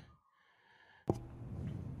good.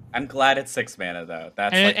 I'm glad it's 6 mana though.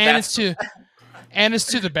 It's to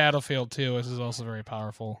the battlefield too. This is also very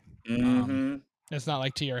powerful. Mm-hmm. It's not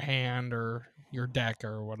like to your hand or your deck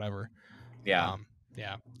or whatever. Yeah.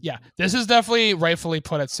 Yeah. This is definitely rightfully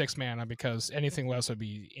put at 6 mana because anything less would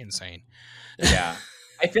be insane. Yeah.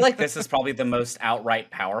 I feel like this is probably the most outright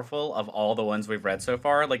powerful of all the ones we've read so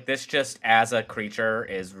far. Like this just as a creature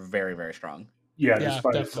is very, very strong. Yeah, just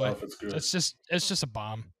by itself, it's good. It's just a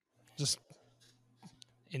bomb. Just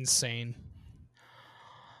insane.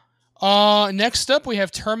 Next up, we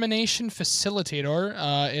have Termination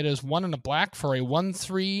Facilitator. It is 1 and a black for a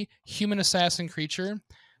 1/3 human assassin creature.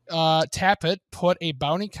 Tap it, put a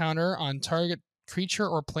bounty counter on target creature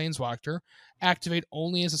or planeswalker. Activate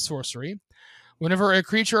only as a sorcery. Whenever a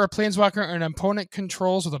creature or planeswalker an opponent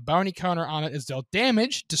controls with a bounty counter on it is dealt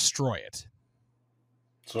damage, destroy it.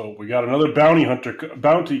 So we got another bounty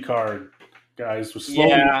card, guys. We're slowly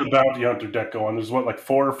getting the bounty hunter deck going. There's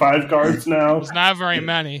 4 or 5 cards now. There's not very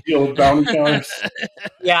many. Deal with bounty counters.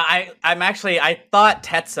 Yeah, I thought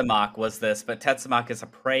Tetsamok was this, but Tetsamok is a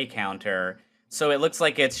prey counter. So it looks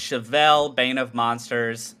like it's Chevelle, Bane of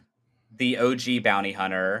Monsters, the OG bounty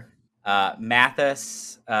hunter,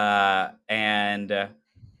 Mathis, and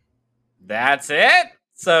that's it.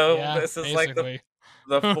 So this is basically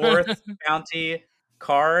like the 4th bounty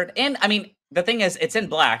card. And I mean, the thing is, it's in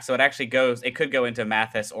black, so it could go into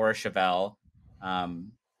Mathis or Chevelle.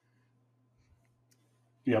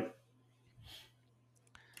 Yep.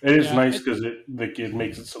 It is nice because it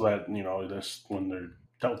makes it so that, when they're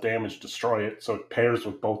dealt damage, destroy it. So it pairs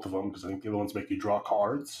with both of them because I think the other ones make you draw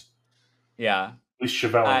cards. Yeah. At least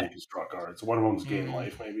Chevelle makes you draw cards. One of them's gain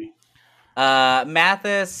life, maybe.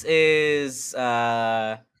 Mathis is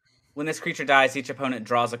when this creature dies, each opponent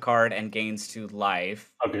draws a card and gains 2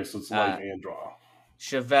 life. Okay, so it's life and draw.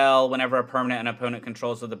 Chevelle, whenever a permanent an opponent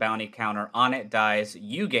controls with a bounty counter on it dies,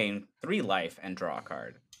 you gain 3 life and draw a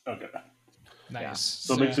card. Okay. Nice. Yeah.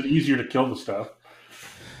 So it makes it easier to kill the stuff.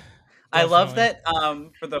 I love that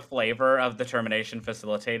for the flavor of the Termination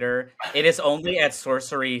Facilitator, it is only at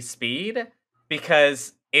sorcery speed,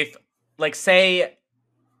 because if, like, say,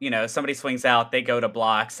 somebody swings out, they go to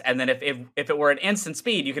blocks, and then if it were at instant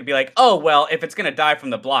speed, you could be like, oh, well, if it's going to die from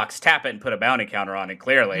the blocks, tap it and put a bounty counter on it,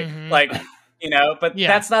 clearly. Like, but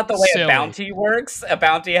that's not the way a bounty works. A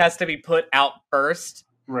bounty has to be put out first.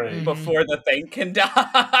 Right. Before the thing can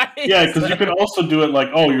die. Yeah, because you can also do it like,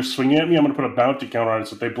 oh, you're swinging at me, I'm going to put a bounty counter on it,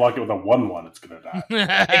 so if they block it with a 1/1, it's going to die.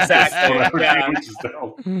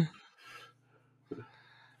 Exactly.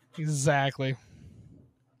 Exactly.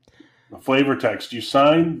 The flavor text, you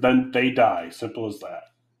sign, then they die. Simple as that.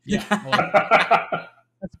 Yeah.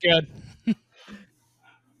 That's good.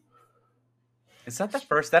 Is that the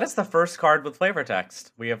first? That is the first card with flavor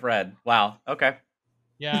text we have read. Wow. Okay.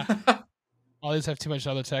 Yeah. All these have too much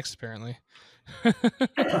other text, apparently. All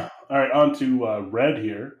right, on to red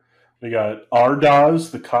here. We got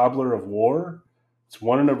Ardaz, the Cobbler of War. It's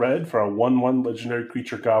 1 in a red for a 1/1 legendary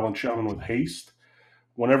creature goblin shaman with haste.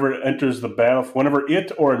 Whenever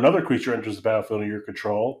it or another creature enters the battlefield under your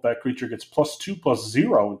control, that creature gets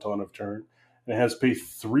 +2/+0 until end of turn. And it has to pay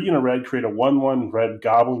 3 in a red, create a 1/1 red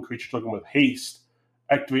goblin creature token with haste.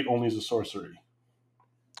 Activate only as a sorcery.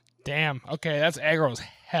 Damn. Okay, that's aggro as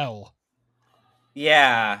hell.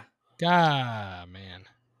 Yeah. God, man.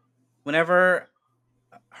 Whenever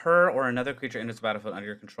her or another creature enters the battlefield under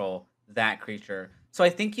your control, that creature. So I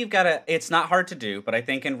think you've got to, it's not hard to do, but I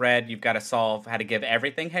think in red, you've got to solve how to give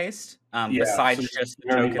everything haste. Besides just the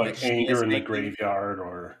token like that she anger is in the making. graveyard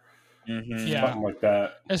or Yeah. something like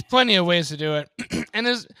that. There's plenty of ways to do it. And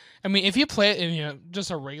if you play it in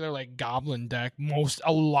just a regular like goblin deck,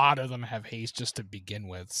 a lot of them have haste just to begin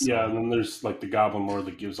with. So. Yeah, and then there's like the Goblin Lord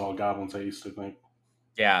that gives all goblins haste, I think.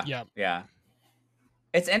 Yeah. Yep. Yeah.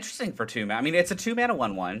 It's interesting for 2 mana. I mean, it's a 2 mana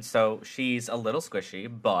 1/1, so she's a little squishy,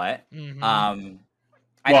 but Mm-hmm.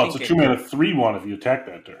 it's a 2 mana 3/1 if you attack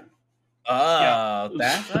that turn. Oh,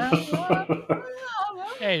 that's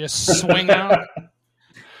Hey, just swing out.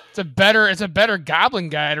 It's a better Goblin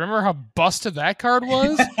Guide. Remember how busted that card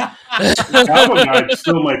was? Goblin Guide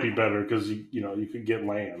still might be better because you could get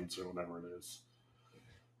lands or whatever it is.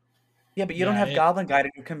 Yeah, but you don't have Goblin Guide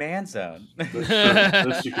in your command zone. That's true.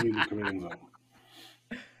 This you can use your command zone.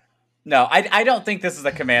 No, I don't think this is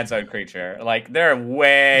a command zone creature. Like, there are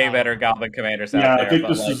way better Goblin Commanders out there. Yeah, I think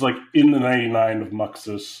this is like in the 99 of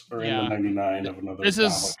Muxus or in the 99 of another. This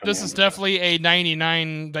is definitely a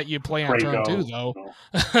 99 that you play on turn 2, though.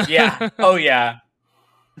 Yeah. Oh, yeah.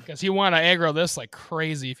 Because you want to aggro this like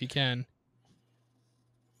crazy if you can.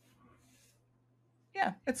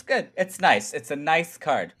 Yeah, it's good. It's nice. It's a nice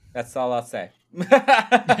card. That's all I'll say.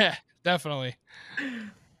 Yeah, definitely.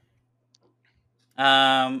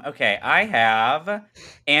 Okay, I have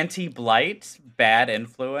Anti-Blight, Bad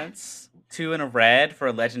Influence, 2 in a red for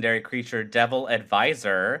a legendary creature, Devil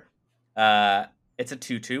Advisor. It's a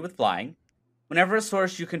 2/2 with flying. Whenever a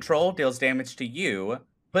source you control deals damage to you,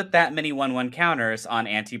 put that many 1/1 counters on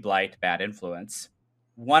Anti-Blight, Bad Influence.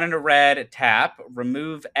 1 in a red, tap,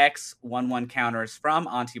 remove X 1/1 counters from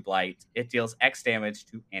Anti-Blight. It deals X damage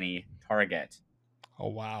to any target. Oh,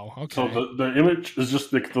 wow. Okay. So the image is just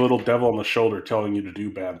the little devil on the shoulder telling you to do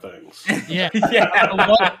bad things. Yeah. Yeah. I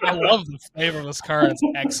love the flavor of this card. It's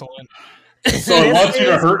excellent. So it wants you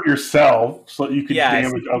to hurt yourself so that you can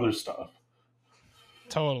damage other stuff.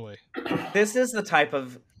 Totally. This is the type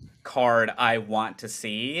of card I want to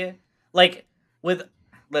see. Like,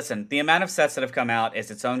 listen, the amount of sets that have come out is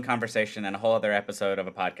its own conversation and a whole other episode of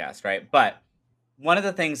a podcast, right? But one of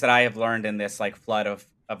the things that I have learned in this like flood of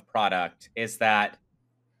product is that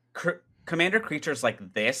commander creatures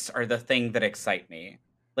like this are the thing that excite me.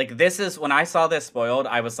 Like, this is, when I saw this spoiled,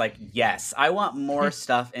 I was like, yes, I want more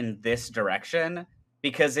stuff in this direction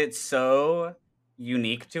because it's so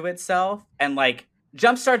unique to itself. And like,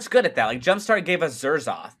 Jumpstart's good at that. Like, Jumpstart gave us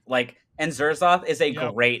Zurzoth. Like, and Zurzoth is a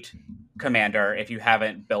great commander if you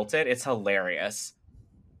haven't built it. It's hilarious.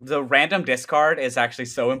 The random discard is actually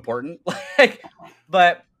so important. Like,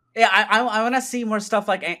 but Yeah, I want to see more stuff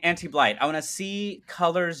like Anti-Blight. I want to see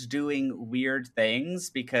colors doing weird things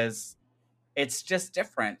because it's just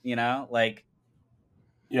different, you know? Like,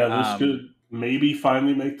 Yeah, this could maybe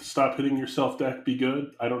finally make the stop hitting yourself deck be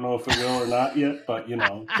good. I don't know if it will or not yet, but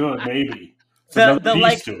good maybe. It's another the piece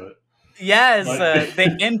like, to it. yes, But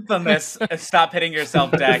the infamous stop hitting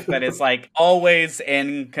yourself deck that is like always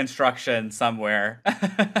in construction somewhere.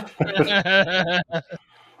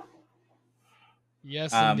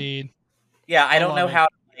 Yes, um, indeed. yeah, I I don't know love it. how.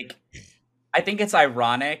 Like, I think it's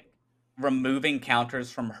ironic removing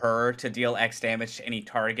counters from her to deal X damage to any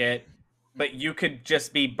target, but you could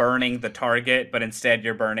just be burning the target, but instead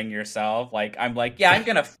you're burning yourself. Like, I'm like, yeah, I'm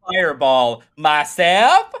gonna fireball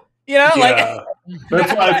myself. You know, like. yeah,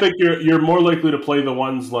 that's why I think you're more likely to play the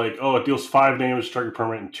ones like, oh, it deals 5 damage to target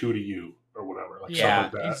permanent and 2 to you or whatever, like stuff Yeah,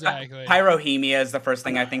 like that. exactly. Pyrohemia is the first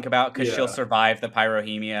thing I think about because she'll Yeah, survive the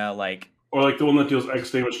Pyrohemia. Like, or like the one that deals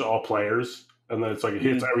X damage to all players, and then it's like it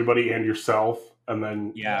hits Mhm. everybody and yourself, and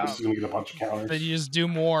then Yeah. this is gonna get a bunch of counters. Then you just do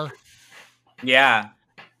more. Yeah.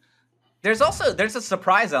 There's a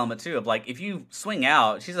surprise element too of like if you swing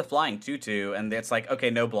out, she's a flying 2/2, and it's like okay,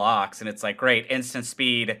 no blocks, and it's like great instant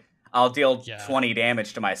speed. I'll deal 20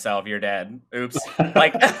 damage to myself. You're dead. Oops.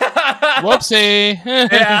 Like, whoopsie.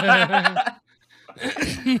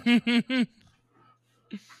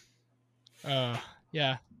 Yeah.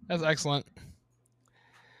 Yeah, that's excellent.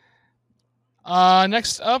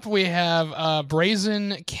 Next up, we have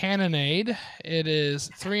Brazen Cannonade. It is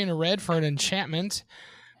 3 in a red for an enchantment.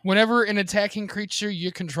 Whenever an attacking creature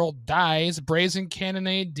you control dies, Brazen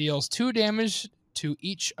Cannonade deals 2 damage to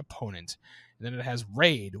each opponent. And then it has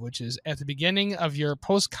Raid, which is at the beginning of your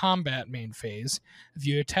post-combat main phase. If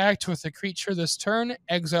you attacked with a creature this turn,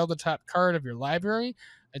 exile the top card of your library.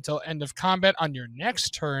 Until end of combat on your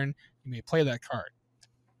next turn, you may play that card.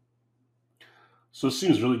 So it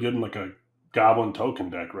seems really good in like a goblin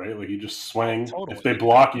token deck, right? Like you just swing. Totally. If they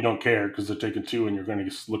block, you don't care because they're taking 2 and you're going to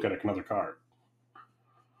just look at another card.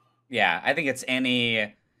 Yeah, I think it's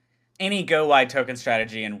any go wide token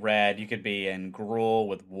strategy in red. You could be in Gruul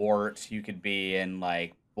with Wart. You could be in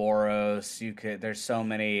like Boros. There's so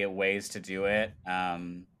many ways to do it.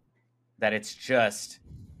 That it's just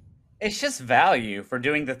value for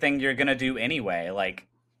doing the thing you're gonna do anyway. Like,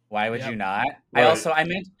 why would you not? Right.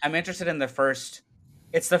 I'm interested in the first.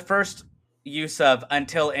 It's the first use of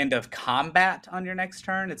until end of combat on your next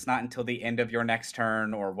turn. It's not until the end of your next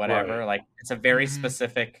turn or whatever. Right. Like, it's a very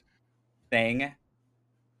specific thing.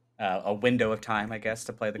 A window of time, I guess,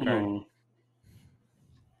 to play the card. Mm.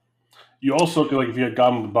 You also could, like, if you had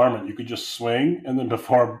Goblin Bombardment, you could just swing, and then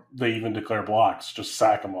before they even declare blocks, just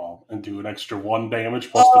sack them all and do an extra 1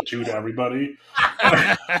 damage plus the 2 to everybody.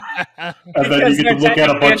 And then you get to look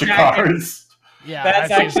at a bunch of cards. Yeah,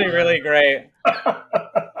 that's actually really great.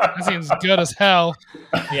 That seems good as hell.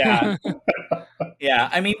 Yeah. Yeah,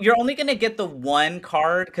 I mean, you're only going to get the 1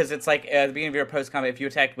 card because it's like at the beginning of your post combat if you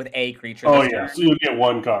attack with a creature. Oh, yeah, so you'll get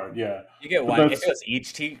 1 card, yeah. You get 1. If it was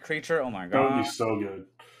each creature, oh my god. That would be so good.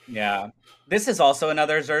 Yeah. This is also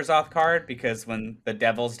another Zerzoth card because when the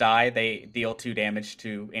devils die, they deal 2 damage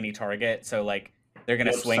to any target. So, like, they're going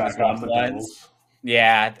to swing as 1/1s.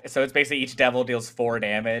 Yeah, so it's basically each devil deals 4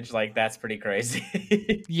 damage. Like, that's pretty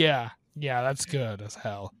crazy. Yeah, that's good as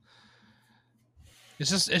hell. It's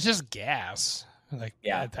just gas. Like,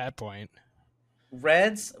 at that point.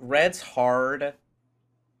 Red's hard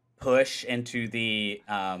push into the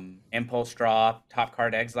impulse draw top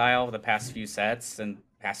card exile the past few sets and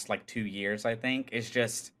past like 2 years, I think, is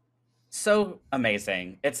just so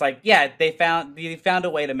amazing. It's like, yeah, they found a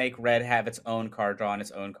way to make red have its own card draw and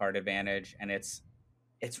its own card advantage, and it's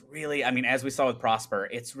really, I mean, as we saw with Prosper,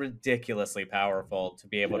 it's ridiculously powerful to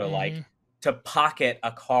be able to like to pocket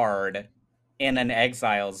a card in an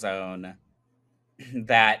exile zone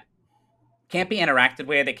that can't be interacted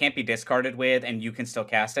with, it can't be discarded with, and you can still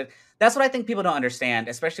cast it. That's what I think people don't understand,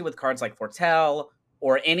 especially with cards like Foretell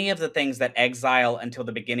or any of the things that exile until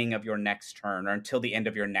the beginning of your next turn or until the end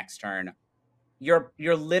of your next turn. You're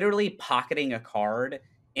literally pocketing a card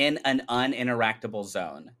in an uninteractable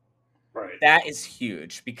zone. Right. That is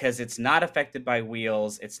huge because it's not affected by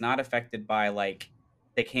wheels. It's not affected by, like,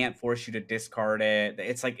 they can't force you to discard it.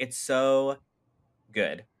 It's like, it's so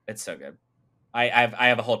good. It's so good. I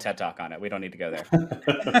have a whole TED talk on it. We don't need to go there.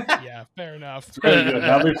 Yeah, fair enough. It's very good.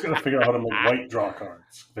 Now they've got to figure out how to make white draw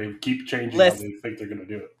cards. They keep changing how they think they're going to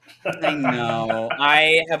do it. I know.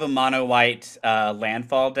 I have a mono white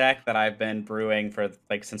landfall deck that I've been brewing for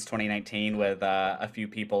like since 2019 with a few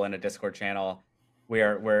people in a Discord channel.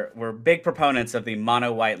 We're big proponents of the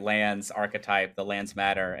mono white lands archetype. The lands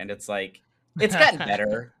matter, and it's like it's gotten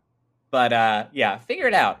better. But yeah, figure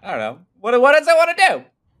it out. I don't know. What does I want to do?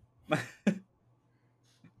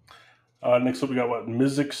 Next up, we got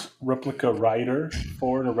Mizzix Replica Rider,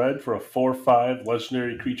 4 in a red for a 4/5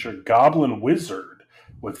 legendary creature Goblin Wizard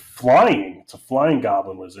with flying. It's a flying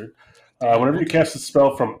Goblin Wizard. Whenever you cast a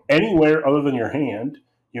spell from anywhere other than your hand,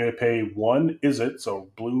 you may pay 1 Izzet,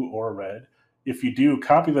 so blue or red. If you do,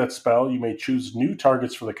 copy that spell. You may choose new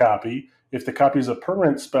targets for the copy. If the copy is a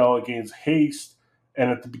permanent spell, it gains haste,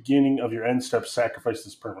 and at the beginning of your end step, sacrifice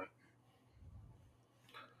this permanent.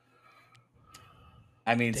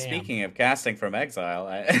 I mean, speaking of casting from exile,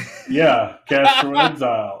 yeah, cast from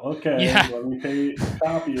exile. Okay, Yeah. let me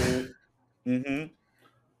copy it. Mm-hmm.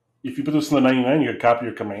 If you put this in the 99, you could copy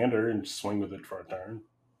your commander and swing with it for a turn.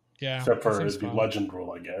 Yeah. Except for it'd be legend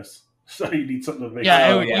rule, I guess. So you need something to make.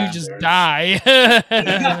 You just die.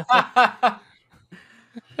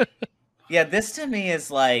 Yeah, this to me is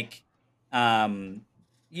like,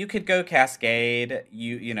 you could go Cascade.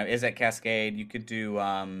 You know, is it Cascade? You could do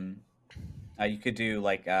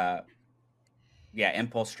like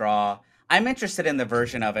Impulse Draw. I'm interested in the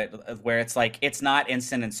version of it where it's like it's not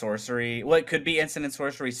instant and sorcery. Well, it could be instant and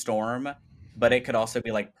sorcery Storm, but it could also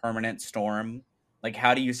be like permanent Storm. Like,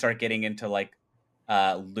 how do you start getting into like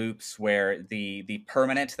loops where the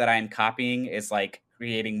permanent that I'm copying is like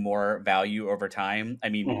creating more value over time? I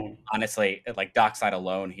mean, honestly, like Dockside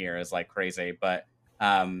alone here is like crazy, but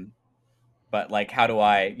like, how do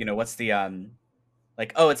I, what's the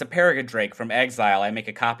like, oh, it's a Paragon Drake from exile. I make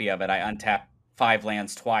a copy of it. I untap 5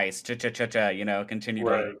 lands twice. Continue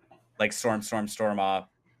to like storm off.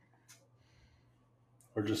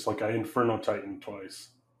 Or just like I Inferno Titan twice.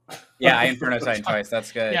 Yeah, I Inferno Titan twice.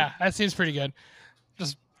 That's good. Yeah, that seems pretty good.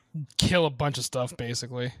 Just kill a bunch of stuff,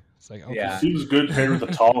 basically. It's like, okay. Yeah. It seems good paired with the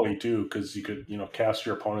Tali, too, because you could, cast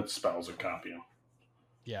your opponent's spells and copy them.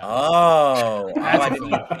 Yeah. Oh, I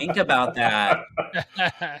didn't think about that.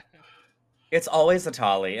 It's always a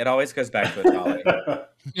Tali. It always goes back to a Tali.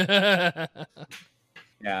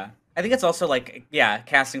 Yeah. I think it's also like,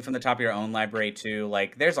 casting from the top of your own library too.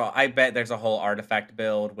 Like I bet there's a whole artifact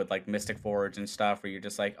build with like Mystic Forge and stuff where you're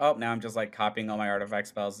just like, oh, now I'm just like copying all my artifact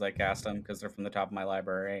spells as I cast them because they're from the top of my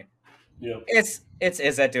library. Yeah. It's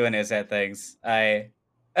Izzet doing Izzet things. That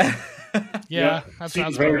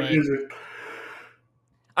sounds right.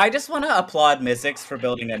 I just want to applaud Mizzix for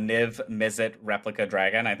building a Niv Mizzet replica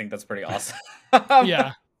dragon. I think that's pretty awesome.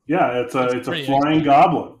 Yeah. Yeah, it's a flying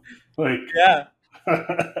goblin. Like, yeah.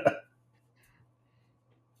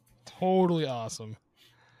 Totally awesome.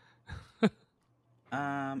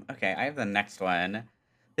 Okay, I have the next one.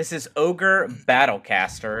 This is Ogre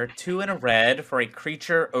Battlecaster, 2 in a red for a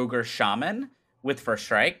creature Ogre Shaman with first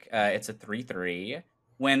strike. It's a 3/3.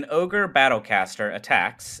 When Ogre Battlecaster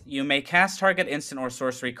attacks, you may cast target instant or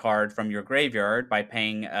sorcery card from your graveyard by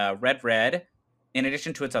paying red in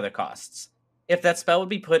addition to its other costs. If that spell would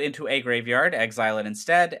be put into a graveyard, exile it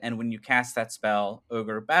instead, and when you cast that spell,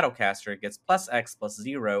 Ogre Battlecaster gets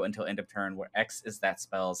 +X/+0 until end of turn, where X is that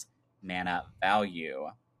spell's mana value.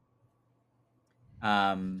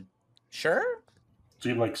 Sure? So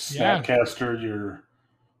you like Snapcaster your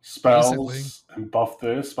spells basically, and buff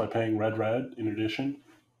this by paying red in addition?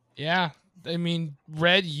 Yeah. I mean,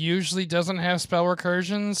 red usually doesn't have spell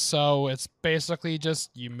recursions, so it's basically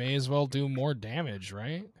just you may as well do more damage,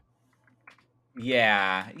 right?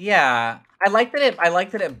 Yeah. I like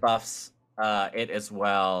that it buffs it as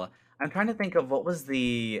well. I'm trying to think of what was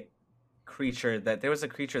the creature that there was a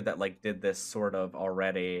creature that like did this sort of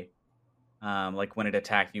already. Like when it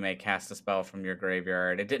attacked, you may cast a spell from your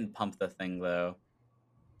graveyard. It didn't pump the thing though.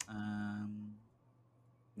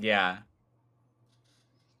 Yeah.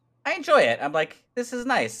 I enjoy it. I'm like, this is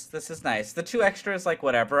nice. The 2 extras, like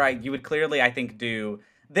whatever. You would clearly, I think, do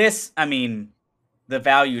this. I mean, the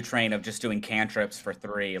value train of just doing cantrips for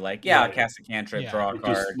 3. Like, I'll cast a cantrip, draw a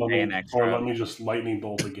card, pay an extra. Or let me just lightning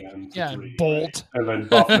bolt again. Yeah, 3, bolt. Right? And then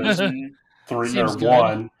buff this 3 Seems or good.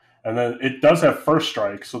 1. And then it does have first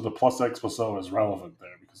strike, so the +X/+0 is relevant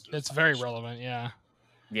there. Because it's very relevant, yeah.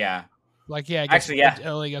 Yeah. Like, it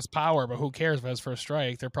only gets power, but who cares if it has first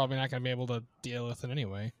strike? They're probably not going to be able to deal with it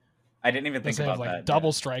anyway. I didn't even think about like that.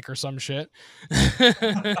 Double strike or some shit.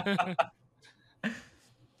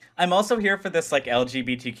 I'm also here for this like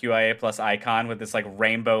LGBTQIA plus icon with this like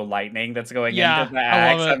rainbow lightning that's going into the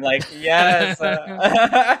axe. I'm like, yes.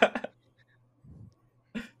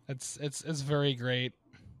 It's very great.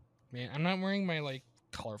 Man, I'm not wearing my like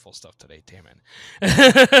colorful stuff today. Damn it!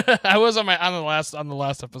 I was on the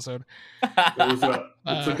last episode. It's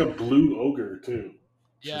like a blue ogre too.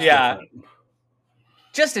 Yeah.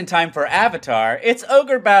 Just in time for Avatar, it's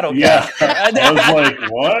Ogre Battle. Yeah, I was like,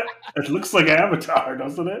 what? It looks like Avatar,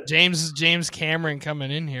 doesn't it? James Cameron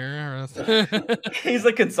coming in here. He's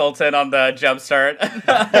a consultant on the Jumpstart.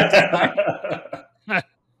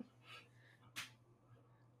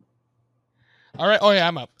 All right. Oh yeah,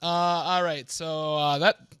 I'm up. All right.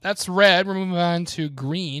 So that's red. We're moving on to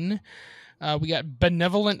green. We got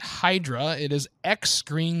Benevolent Hydra. It is X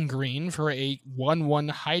green for a 1/1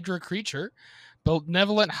 Hydra creature.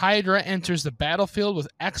 Benevolent Hydra enters the battlefield with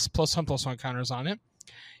X +1/+1 counters on it.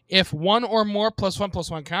 If one or more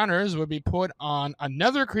 +1/+1 counters would be put on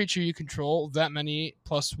another creature you control, that many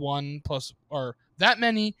 +1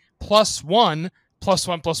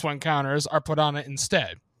 +1/+1 counters are put on it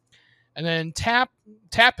instead. And then tap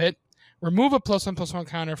it, remove a +1/+1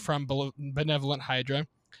 counter from Benevolent Hydra,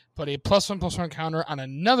 put a +1/+1 counter on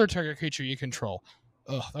another target creature you control.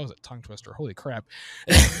 Ugh, that was a tongue twister. Holy crap.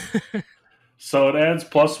 So it adds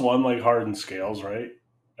 +1 like Hardened Scales, right?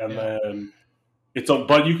 And then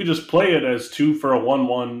but you could just play it as 2 for a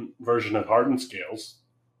 1/1 version of Hardened Scales.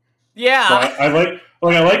 Yeah. So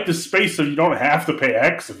I like the space so you don't have to pay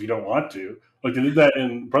X if you don't want to. Like they did that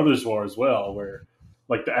in Brothers War as well, where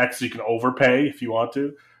like the X you can overpay if you want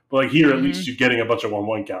to. But like here, at least you're getting a bunch of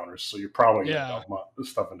 1/1 counters, so you're probably going to dump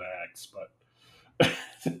stuff into X. But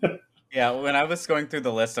yeah, when I was going through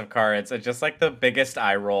the list of cards, it's just like the biggest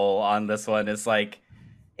eye roll on this one is like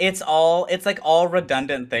it's like all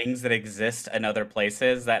redundant things that exist in other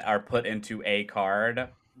places that are put into a card.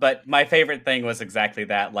 But my favorite thing was exactly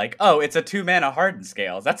that, like, oh, it's a 2-mana Hardened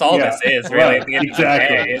Scales. That's all this is, really. Right,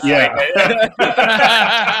 exactly.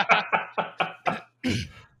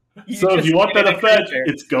 So if you want that effect,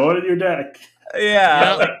 it's going in your deck.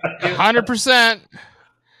 Yeah. 100%.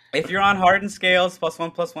 If you're on Hardened Scales,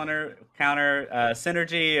 +1/+1 counter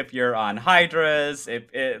synergy. If you're on Hydras,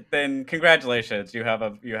 then congratulations, you have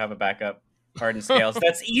a backup Hardened Scales.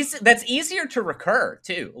 That's easy. That's easier to recur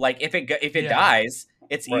too. Like if it dies,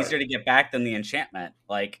 it's easier to get back than the enchantment.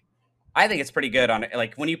 Like I think it's pretty good on it.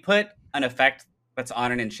 Like when you put an effect that's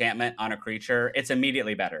on an enchantment on a creature, it's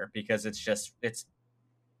immediately better because it's.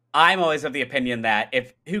 I'm always of the opinion that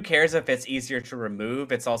who cares if it's easier to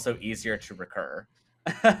remove, it's also easier to recur.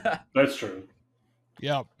 That's true.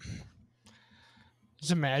 Yep.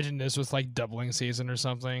 Just imagine this with like doubling season or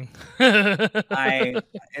something.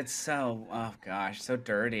 It's so, oh gosh, so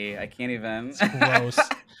dirty. I can't even. It's gross.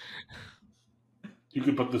 You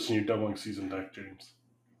could put this in your doubling season deck, James.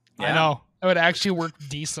 Yeah. I know. It would actually work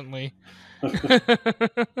decently.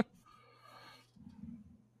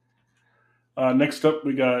 Next up,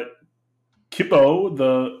 we got Kippo,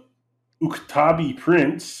 the Uktabi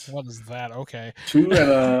Prince. What is that? Okay. 2 and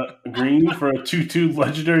a green for a 2/2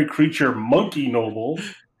 legendary creature, Monkey Noble.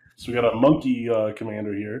 So we got a monkey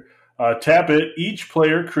commander here. Tap it. Each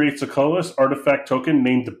player creates a colorless artifact token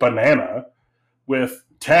named Banana. With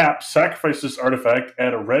tap, sacrifice this artifact,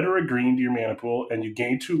 add a red or a green to your mana pool, and you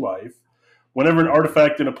gain 2 life. Whenever an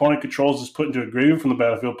artifact an opponent controls is put into a graveyard from the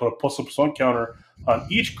battlefield, put a +1/+1 counter on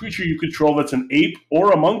each creature you control that's an ape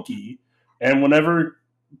or a monkey. And whenever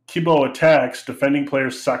Kibo attacks, defending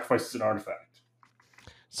players sacrifices an artifact.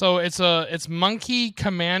 So it's monkey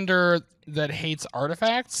commander that hates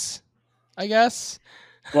artifacts, I guess.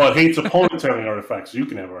 Well, it hates opponents having artifacts, so you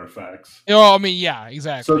can have artifacts. Oh, I mean, yeah,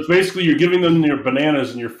 exactly. So it's basically you're giving them your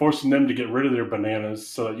bananas and you're forcing them to get rid of their bananas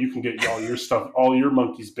so that you can get all your stuff, all your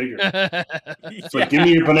monkeys bigger. It's like, give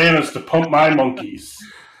me your bananas to pump my monkeys.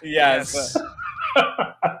 Yes.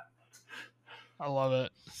 I love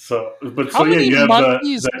it. So you have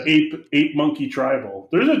the ape monkey tribal.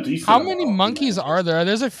 There's a decent. How many monkeys are there?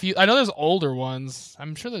 There's a few. I know there's older ones.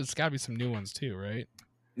 I'm sure there's got to be some new ones too, right?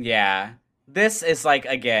 Yeah. This is like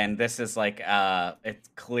it's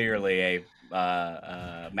clearly a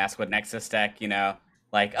Maskwood Nexus deck, you know.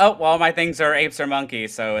 Like, oh well, my things are apes or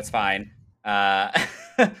monkeys, so it's fine. Or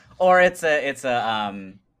it's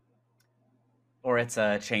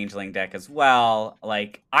a changeling deck as well.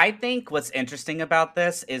 Like, I think what's interesting about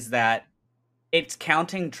this is that it's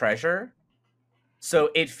counting treasure. So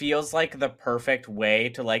it feels like the perfect way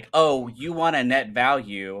to like, oh, you want a net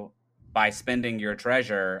value by spending your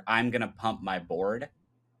treasure. I'm going to pump my board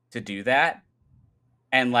to do that.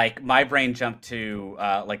 And like my brain jumped to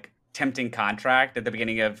like Tempting Contract at the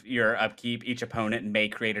beginning of your upkeep. Each opponent may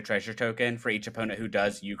create a treasure token. For each opponent who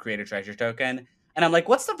does, you create a treasure token. And I'm like,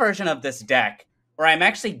 what's the version of this deck where I'm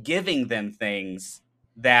actually giving them things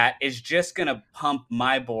that is just going to pump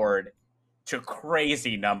my board to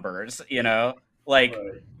crazy numbers, you know? Like,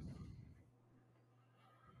 right.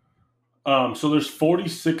 So there's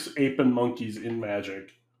 46 ape and monkeys in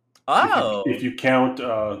Magic. Oh, If you count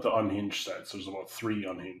the unhinged sets, there's about 3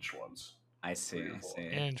 unhinged ones. I see.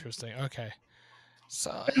 Interesting. Okay.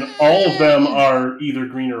 So And all of them are either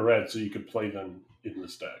green or red, so you could play them in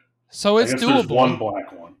this deck. So it's I guess doable. there's one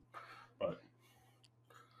black one. But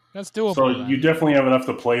that's doable. So then. you definitely have enough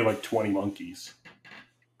to play like 20 monkeys.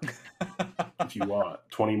 If you want.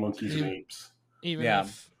 20 monkeys and apes. Even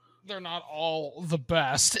if they're not all the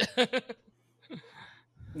best.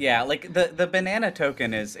 Yeah, like the banana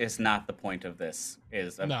token is not the point of this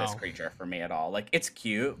this creature for me at all. Like it's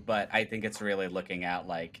cute, but I think it's really looking at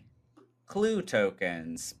like clue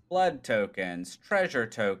tokens, blood tokens, treasure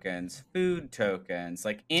tokens, food tokens,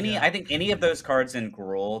 like I think any of those cards in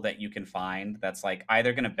Gruul that you can find that's like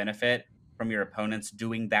either going to benefit from your opponents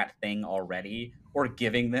doing that thing already or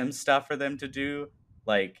giving them stuff for them to do,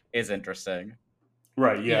 like is interesting.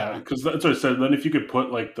 Right, yeah, because that's what I said. Then if you could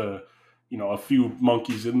put like a few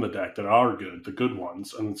monkeys in the deck that are good, the good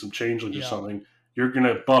ones, and then some changelings or something, you're going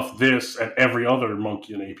to buff this at every other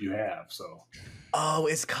monkey and ape you have, so... Oh,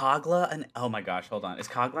 is Kogla an... Oh my gosh, hold on. Is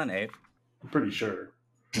Kogla an ape? I'm pretty sure.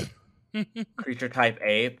 Creature type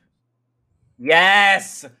ape?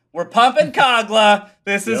 Yes! We're pumping Kogla!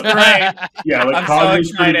 This is great! Yeah, like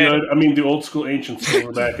Kogla's pretty good. I mean, the old school ancient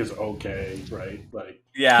silverback is okay, right? Like,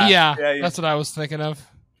 yeah, that's what I was thinking of.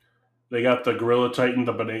 They got the Gorilla Titan,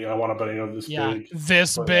 the banana. I want a banana this big.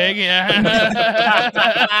 This big,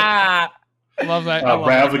 Love that.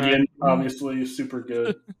 Ravagan, obviously, is super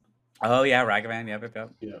good. Oh, yeah, Ragavan,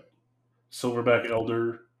 yep. Yeah. Silverback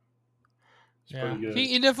Elder. Yeah.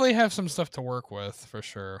 You definitely have some stuff to work with, for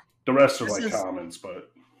sure. The rest are commons,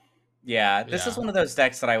 but... Yeah, this is one of those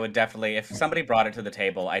decks that I would definitely... If somebody brought it to the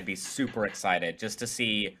table, I'd be super excited just to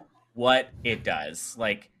see what it does.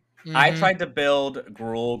 Like... I tried to build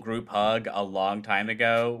Gruul Group Hug a long time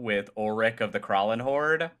ago with Ulrich of the Crawlin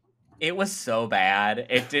Horde. It was so bad.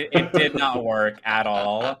 It did not work at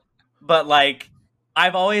all. But, like,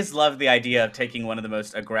 I've always loved the idea of taking one of the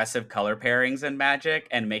most aggressive color pairings in Magic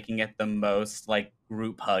and making it the most, like,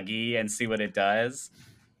 group huggy and see what it does.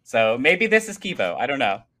 So maybe this is Kipo. I don't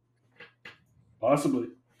know. Possibly.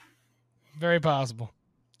 Very possible.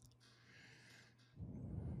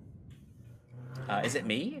 Is it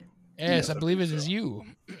me? Yes, I believe it is you.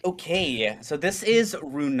 Okay, so this is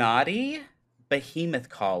Runati, Behemoth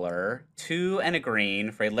Caller, 2 and a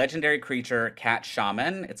green for a legendary creature, Cat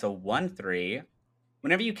Shaman. It's a 1/3.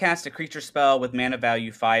 Whenever you cast a creature spell with mana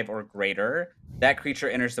value 5 or greater, that creature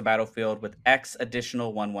enters the battlefield with X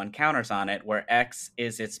additional 1/1 counters on it, where X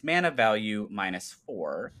is its mana value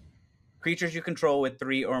 -4. Creatures you control with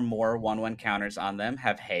 3 or more 1/1 counters on them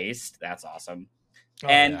have haste. That's awesome.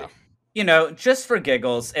 Just for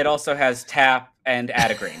giggles, it also has tap and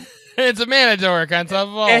add a green. It's a mana dork on top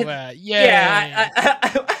of all that. Yay. Yeah,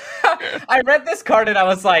 I read this card and I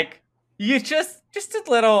was like, you just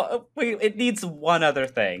a little, it needs one other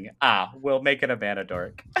thing. We'll make it a mana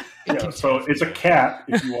dork. So it's a cat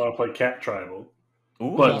if you want to play cat tribal.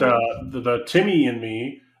 Ooh. But the Timmy in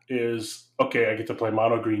me is, okay, I get to play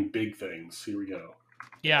mono green big things. Here we go.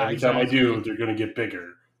 Yeah, Every time I do, they're going to get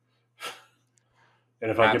bigger. And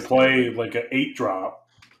if I could play like an 8-drop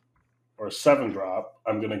or a 7-drop,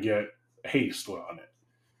 I'm going to get haste on it.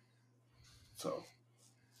 So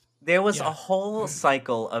there was a whole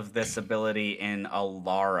cycle of this ability in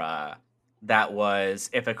Alara that was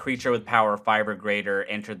if a creature with power 5 or greater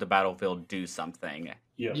entered the battlefield, do something.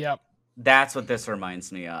 Yep. That's what this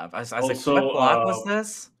reminds me of. I was like, what block was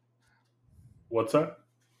this? What's that?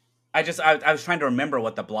 I was trying to remember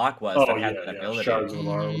what the block was that had that ability. Shards of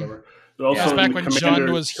Alara or whatever. Also, back when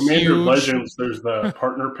Jund was Commander huge. Legends, there's the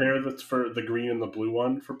partner pair that's for the green and the blue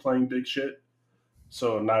one for playing big shit.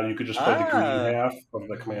 So now you could just play the green half of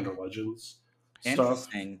the Commander Legends stuff.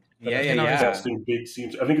 Interesting. Casting big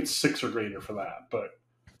seems. I think it's 6 or greater for that, but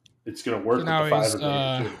it's going to work with the 5 or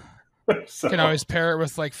greater too. You can always pair it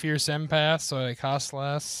with like Fierce Empath, so it costs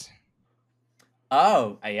less.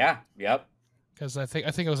 Oh, yeah, yep. Because I think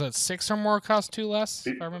it was at 6 or more cost 2 less,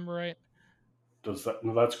 if I remember right. No,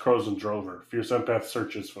 that's Crows and Drover. Fierce Empath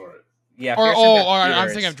searches for it. Yeah. I'm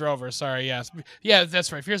thinking of Drover. Sorry, yes, yeah,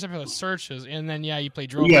 that's right. Fierce Empath searches, and then you play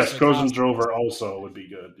Drover. Yes, Crows and Drover also would be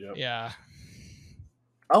good. Yep. Yeah.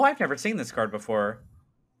 Oh, I've never seen this card before.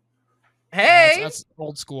 Hey, that's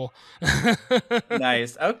old school.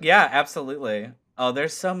 Nice. Oh, yeah, absolutely. Oh,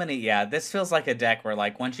 there's so many. Yeah, this feels like a deck where,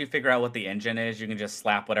 like, once you figure out what the engine is, you can just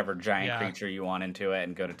slap whatever giant creature you want into it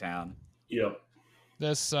and go to town. Yep.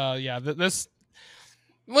 This.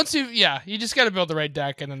 Once you just got to build the right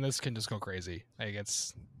deck, and then this can just go crazy. Like,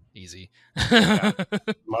 it's easy.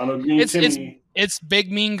 Mono green Timmy. It's big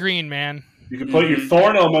mean green, man. You can put your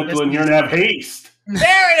Thorn Elemental in here and have haste. There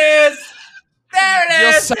it is! There it You'll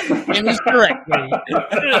is! say the image correctly.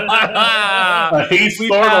 A haste We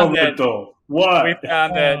Thorn found it. Elemental. What? We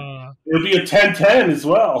found it. It'll be a 10-10 as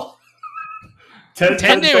well. 10-10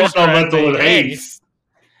 damage Thorn Elemental with correctly. haste.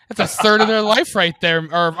 That's a third of their life right there,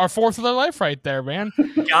 or a fourth of their life right there, man.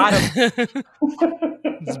 Got him.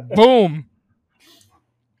 Boom.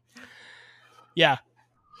 Yeah.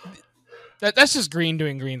 That's just green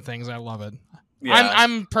doing green things. I love it. Yeah.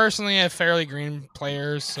 I'm personally a fairly green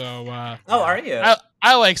player, so are you?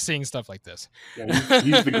 I like seeing stuff like this. Yeah,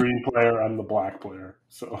 he's the green player. I'm the black player.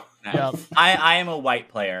 So Nice. Yep. I am a white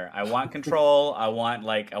player. I want control. I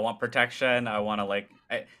want protection. I want to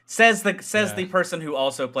says the person who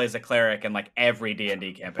also plays a cleric in like every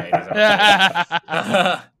D&D campaign.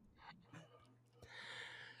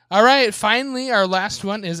 All right, finally, our last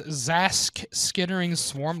one is Zask Skittering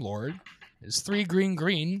Swarmlord. It's 3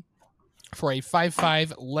 green for a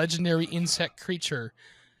 5/5 legendary insect creature.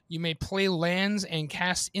 You may play lands and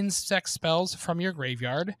cast insect spells from your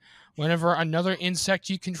graveyard. Whenever another insect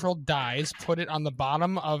you control dies, put it on the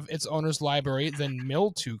bottom of its owner's library, then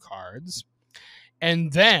mill 2 cards.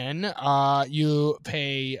 And then you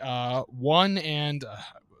pay 1 and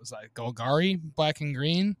was that Golgari, black and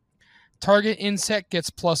green. Target insect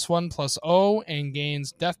gets +1/+0 and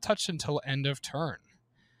gains Death Touch until end of turn.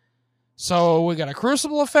 So we got a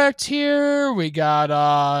Crucible effect here, we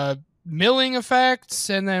got milling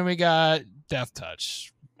effects, and then we got Death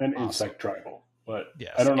Touch. and insect tribal. But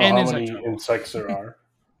Yes, I don't know and how insect many tribal. insects there are.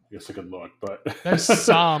 I guess I could look, but There's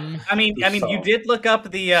some. I mean, you So- did look up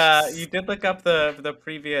the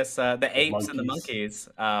previous the apes and the monkeys.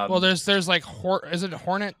 Well, there's like is it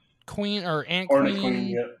Hornet Queen or Ant Hornet Queen? Queen,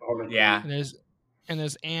 yeah, Hornet Yeah. Queen. And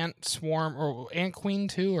there's Ant Swarm or Ant Queen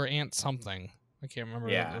 2 or Ant something. I can't remember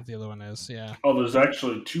Yeah. what the other one is. Yeah. Oh, there's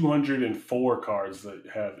actually 204 cards that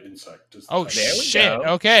have insect. Oh There we shit! go.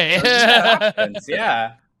 Okay. Options,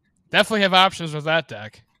 yeah. Definitely have options with that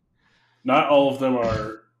deck. Not all of them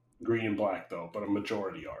are green and black though, but a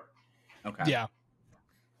majority are. Okay. Yeah.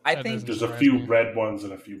 I That think. doesn't- There's a surprise few me. red ones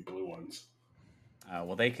and a few blue ones.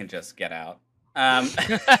 Well, they can just get out.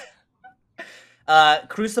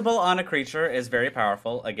 Crucible on a creature is very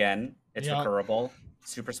powerful. Again, it's Yeah. recurable,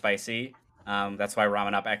 super spicy. That's why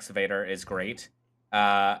Ramen Up Excavator is great.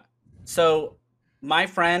 So my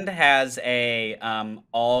friend has a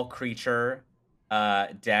all creature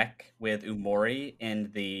deck with Umori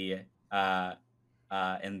in the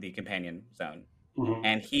companion zone, Mm-hmm.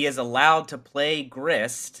 and he is allowed to play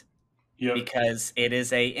Grist Yep. because it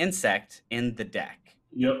is a insect in the deck.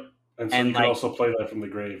 Yep. And so And, you can like- also play that from the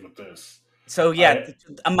grave with this. So yeah,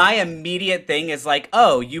 my immediate thing is like,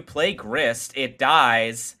 oh, you play Grist, it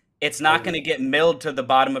dies. It's not going to get milled to the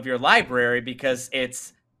bottom of your library because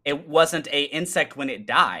it wasn't a insect when it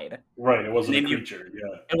died. Right, it wasn't a And then creature,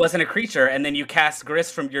 yeah. It wasn't a creature, and then you cast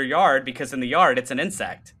Grist from your yard because in the yard it's an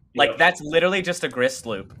insect. Like Yep. that's literally just a Grist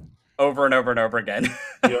loop over and over and over again.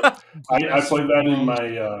 Yep. I played that in my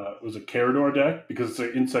it was a Carador deck because it's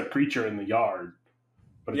an insect creature in the yard.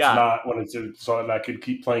 But it's Yeah. not when it's in, so I could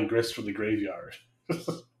keep playing Grist for the graveyard. It's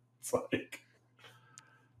like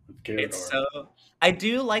with Carador. It's so I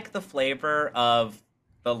do like the flavor of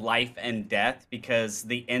the life and death because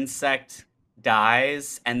the insect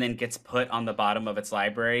dies and then gets put on the bottom of its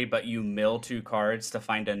library, but you mill 2 cards to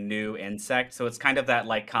find a new insect. So it's kind of that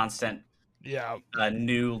like constant Yeah.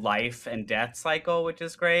 new life and death cycle, which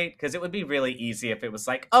is great because it would be really easy if it was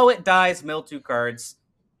like, oh, it dies, mill 2 cards,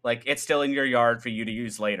 like it's still in your yard for you to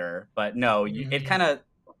use later. But no,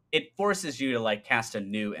 it forces you to like cast a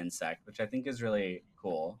new insect, which I think is really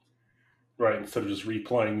cool. Right, instead of just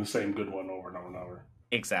replaying the same good one over and over and over.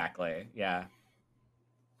 Exactly. Yeah.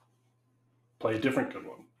 Play a different good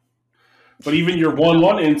one. But even your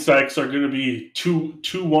 1/1 insects are going to be two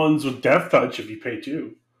ones with Death Touch if you pay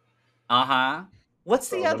 2. Uh-huh. What's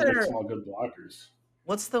So the that makes other them all good blockers.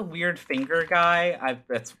 what's the weird finger guy?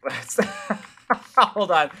 That's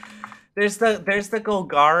hold on. There's the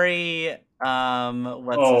Golgari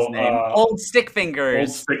what's his name? Old Stick Old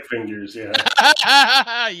Fingers. stick fingers,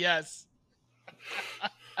 yeah. Yes.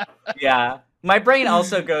 Yeah. My brain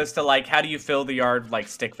also goes to like how do you fill the yard with, like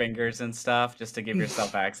stick fingers and stuff just to give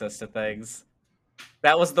yourself access to things.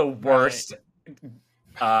 That was the worst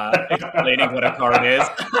explaining what a card is.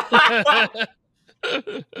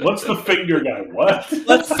 What's the finger guy? What?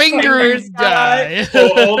 What's the Fingers guy.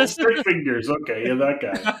 Old stick fingers. Okay, yeah, that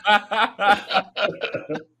guy.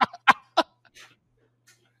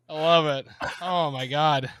 I love it. Oh my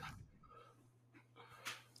god.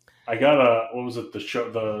 I got what was it?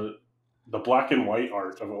 The black and white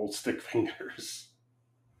art of old stick fingers.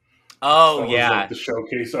 Oh That was yeah. like the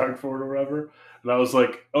showcase art for it or whatever. And I was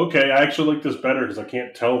like, okay, I actually like this better because I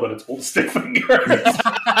can't tell that it's old stick figures.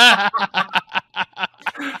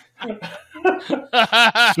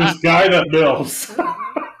 This guy that mills.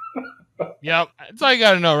 Yep, that's all you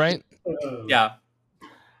got to know, right? Yeah.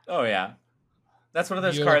 Oh yeah. That's one of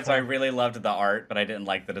those cards I Beautiful. really loved the art, but I didn't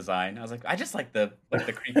like the design. I was like, I just like the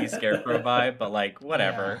creepy scarecrow vibe, but like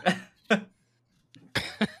whatever. All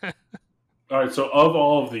right, so of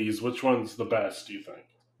all of these, which one's the best, do you think?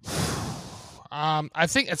 I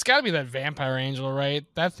think it's got to be that Vampire Angel, right?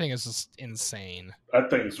 That thing is just insane. I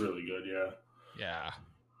think it's really good, yeah. Yeah.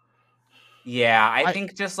 Yeah, I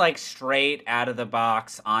think just like straight out of the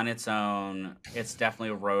box on its own, it's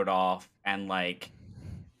definitely wrote off. And like,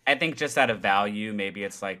 I think just out of value, maybe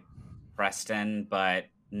it's like Preston, but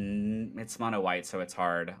it's mono white, so it's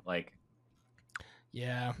hard. Like,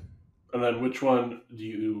 Yeah. And then which one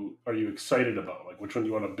are you excited about? Like, which one do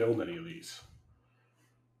you want to build any of these?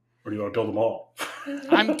 Or do you want to build them all?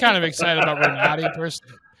 I'm kind of excited about Renati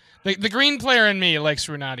personally. The green player in me likes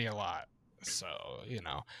Renati a lot. So, you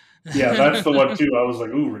know. Yeah, that's the one too. I was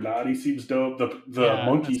like, ooh, Renati seems dope. The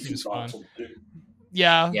monkey seems fun. awesome too.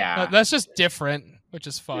 Yeah. That's just different, which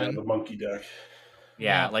is fun. Yeah, the monkey deck.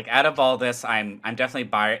 yeah, like out of all this, I'm definitely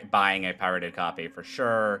buying a pirated copy for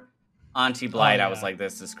sure. Auntie Blight, I was like,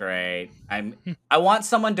 this is great. I want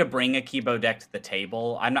someone to bring a Kibo deck to the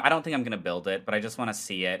table. I don't think I'm gonna build it, but I just want to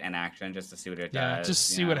see it in action just to see what it does. Yeah, just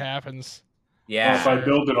see what happens. Yeah. Well, if I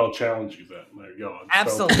build it, I'll challenge you then. There you go.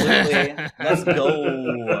 Absolutely. Let's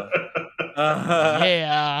go.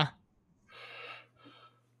 Yeah.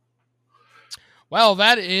 Well,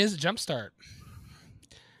 that is Jumpstart.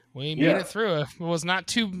 We made it through. It was not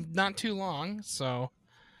too long, so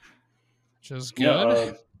which is good.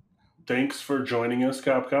 Yeah, thanks for joining us,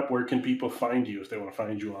 Cop. Where can people find you if they want to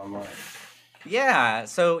find you online? Yeah,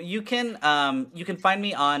 so you can find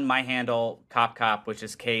me on my handle Cop, which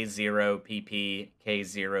is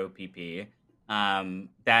k0ppk0pp.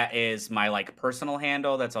 That is my like personal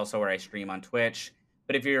handle. That's also where I stream on Twitch.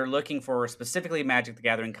 But if you're looking for specifically Magic the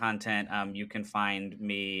Gathering content, you can find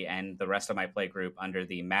me and the rest of my play group under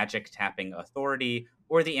the Magic Tapping Authority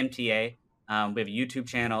or the MTA. We have a YouTube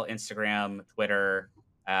channel, Instagram, Twitter,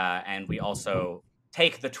 and we also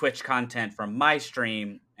take the Twitch content from my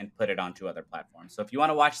stream and put it onto other platforms. So if you want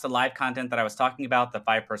to watch the live content that I was talking about, the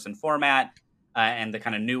 5-person format, and the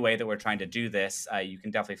kind of new way that we're trying to do this, you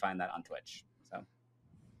can definitely find that on Twitch. So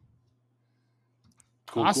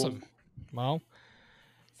Cool, awesome. Cool. Well,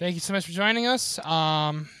 thank you so much for joining us.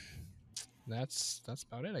 That's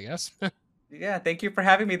about it, I guess. Yeah, thank you for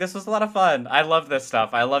having me. This was a lot of fun. I love this stuff.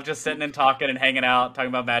 I love just sitting and talking and hanging out, talking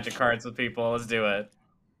about Magic cards with people. Let's do it.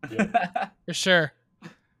 Yeah. For sure.